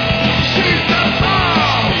 She's the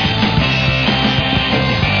bomb.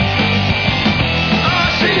 Oh,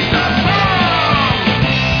 she's the bomb.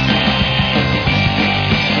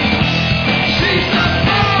 She's the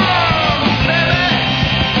bomb, baby.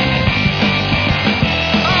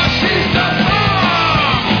 Oh, she's the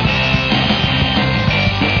bomb.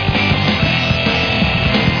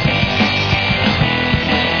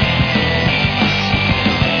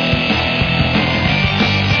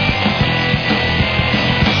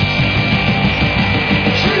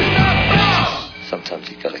 She's the bomb. Sometimes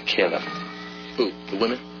you gotta kill them. Who? The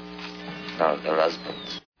women? No, their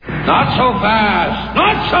husbands. Not so fast!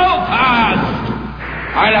 Not so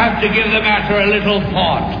fast! I'll have to give the matter a little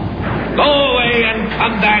thought. Go away and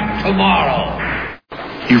come back tomorrow.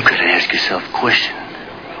 You could ask yourself a question.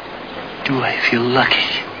 Do I feel lucky?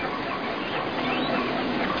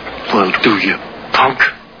 Well, do you, punk?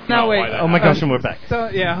 No, wait. Oh my gosh, and we're back. So,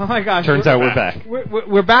 yeah, oh my gosh. Turns out we're back.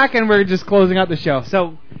 We're back and we're just closing out the show.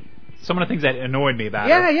 So, Some of the things that annoyed me about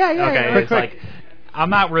Yeah, her. yeah, yeah, Okay, yeah. it's like I'm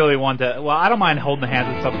not really one to. Well, I don't mind holding the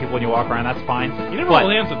hands with some people when you walk around. That's fine. You never But-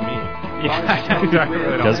 hold hands with me. Yeah, exactly.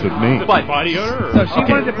 Does with me. But Body odor? Or? so she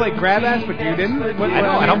wanted to play grab ass, but you didn't?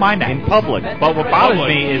 I don't mind that. In public. But what bothers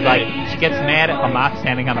me is like she gets mad if I'm not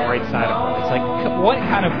standing on the right side of her. It's like what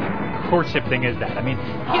kind of courtship thing is that? I mean,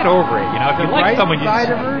 get over it. You know, if The you like right someone, you side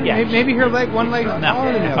just, of her? yeah. Maybe her leg, one leg is No,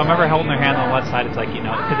 smaller than the if I'm other. ever holding her hand on the left side, it's like, you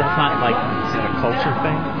know, because that's not like Is that a culture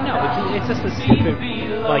thing? no, it's just a stupid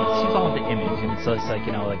like she's all into image, and so it's like,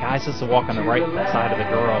 you know, the guy's supposed to walk on the right side of the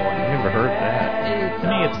girl, and I never heard that. to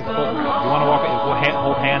me it's a footwork. You want to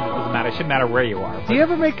hold hands, it doesn't matter. It shouldn't matter where you are. Do you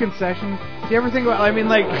ever make concessions? Do you ever think about? I mean,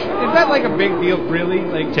 like, is that like a big deal? Really?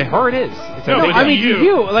 Like To her, it is. It's a no, big I deal. mean to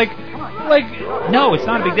you, like. No, it's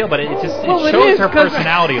not a big deal, but it just Well, it shows is, her 'cause-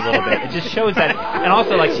 personality a little bit. It just shows that, and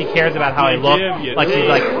also like she cares about how I look. Yeah. Like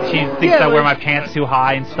she thinks Yeah, I wear my like- pants too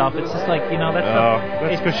high and stuff. It's just like, you know, that's Oh,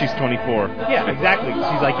 that's because she's 24. yeah, exactly.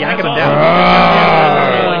 She's like yanking them That's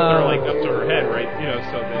down. they're like up to her head, right? You know,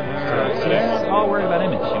 so She's all worried about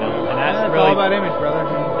image, you know, and that's It's really all about image, brother.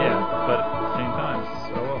 yeah. But at the same time,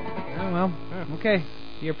 so Yeah, well, okay.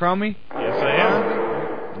 You pro me? yes, I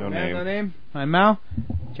am. No Man, name. no name. I'm Mal.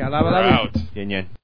 Ciao, la, We're la, la. out. Yin yin.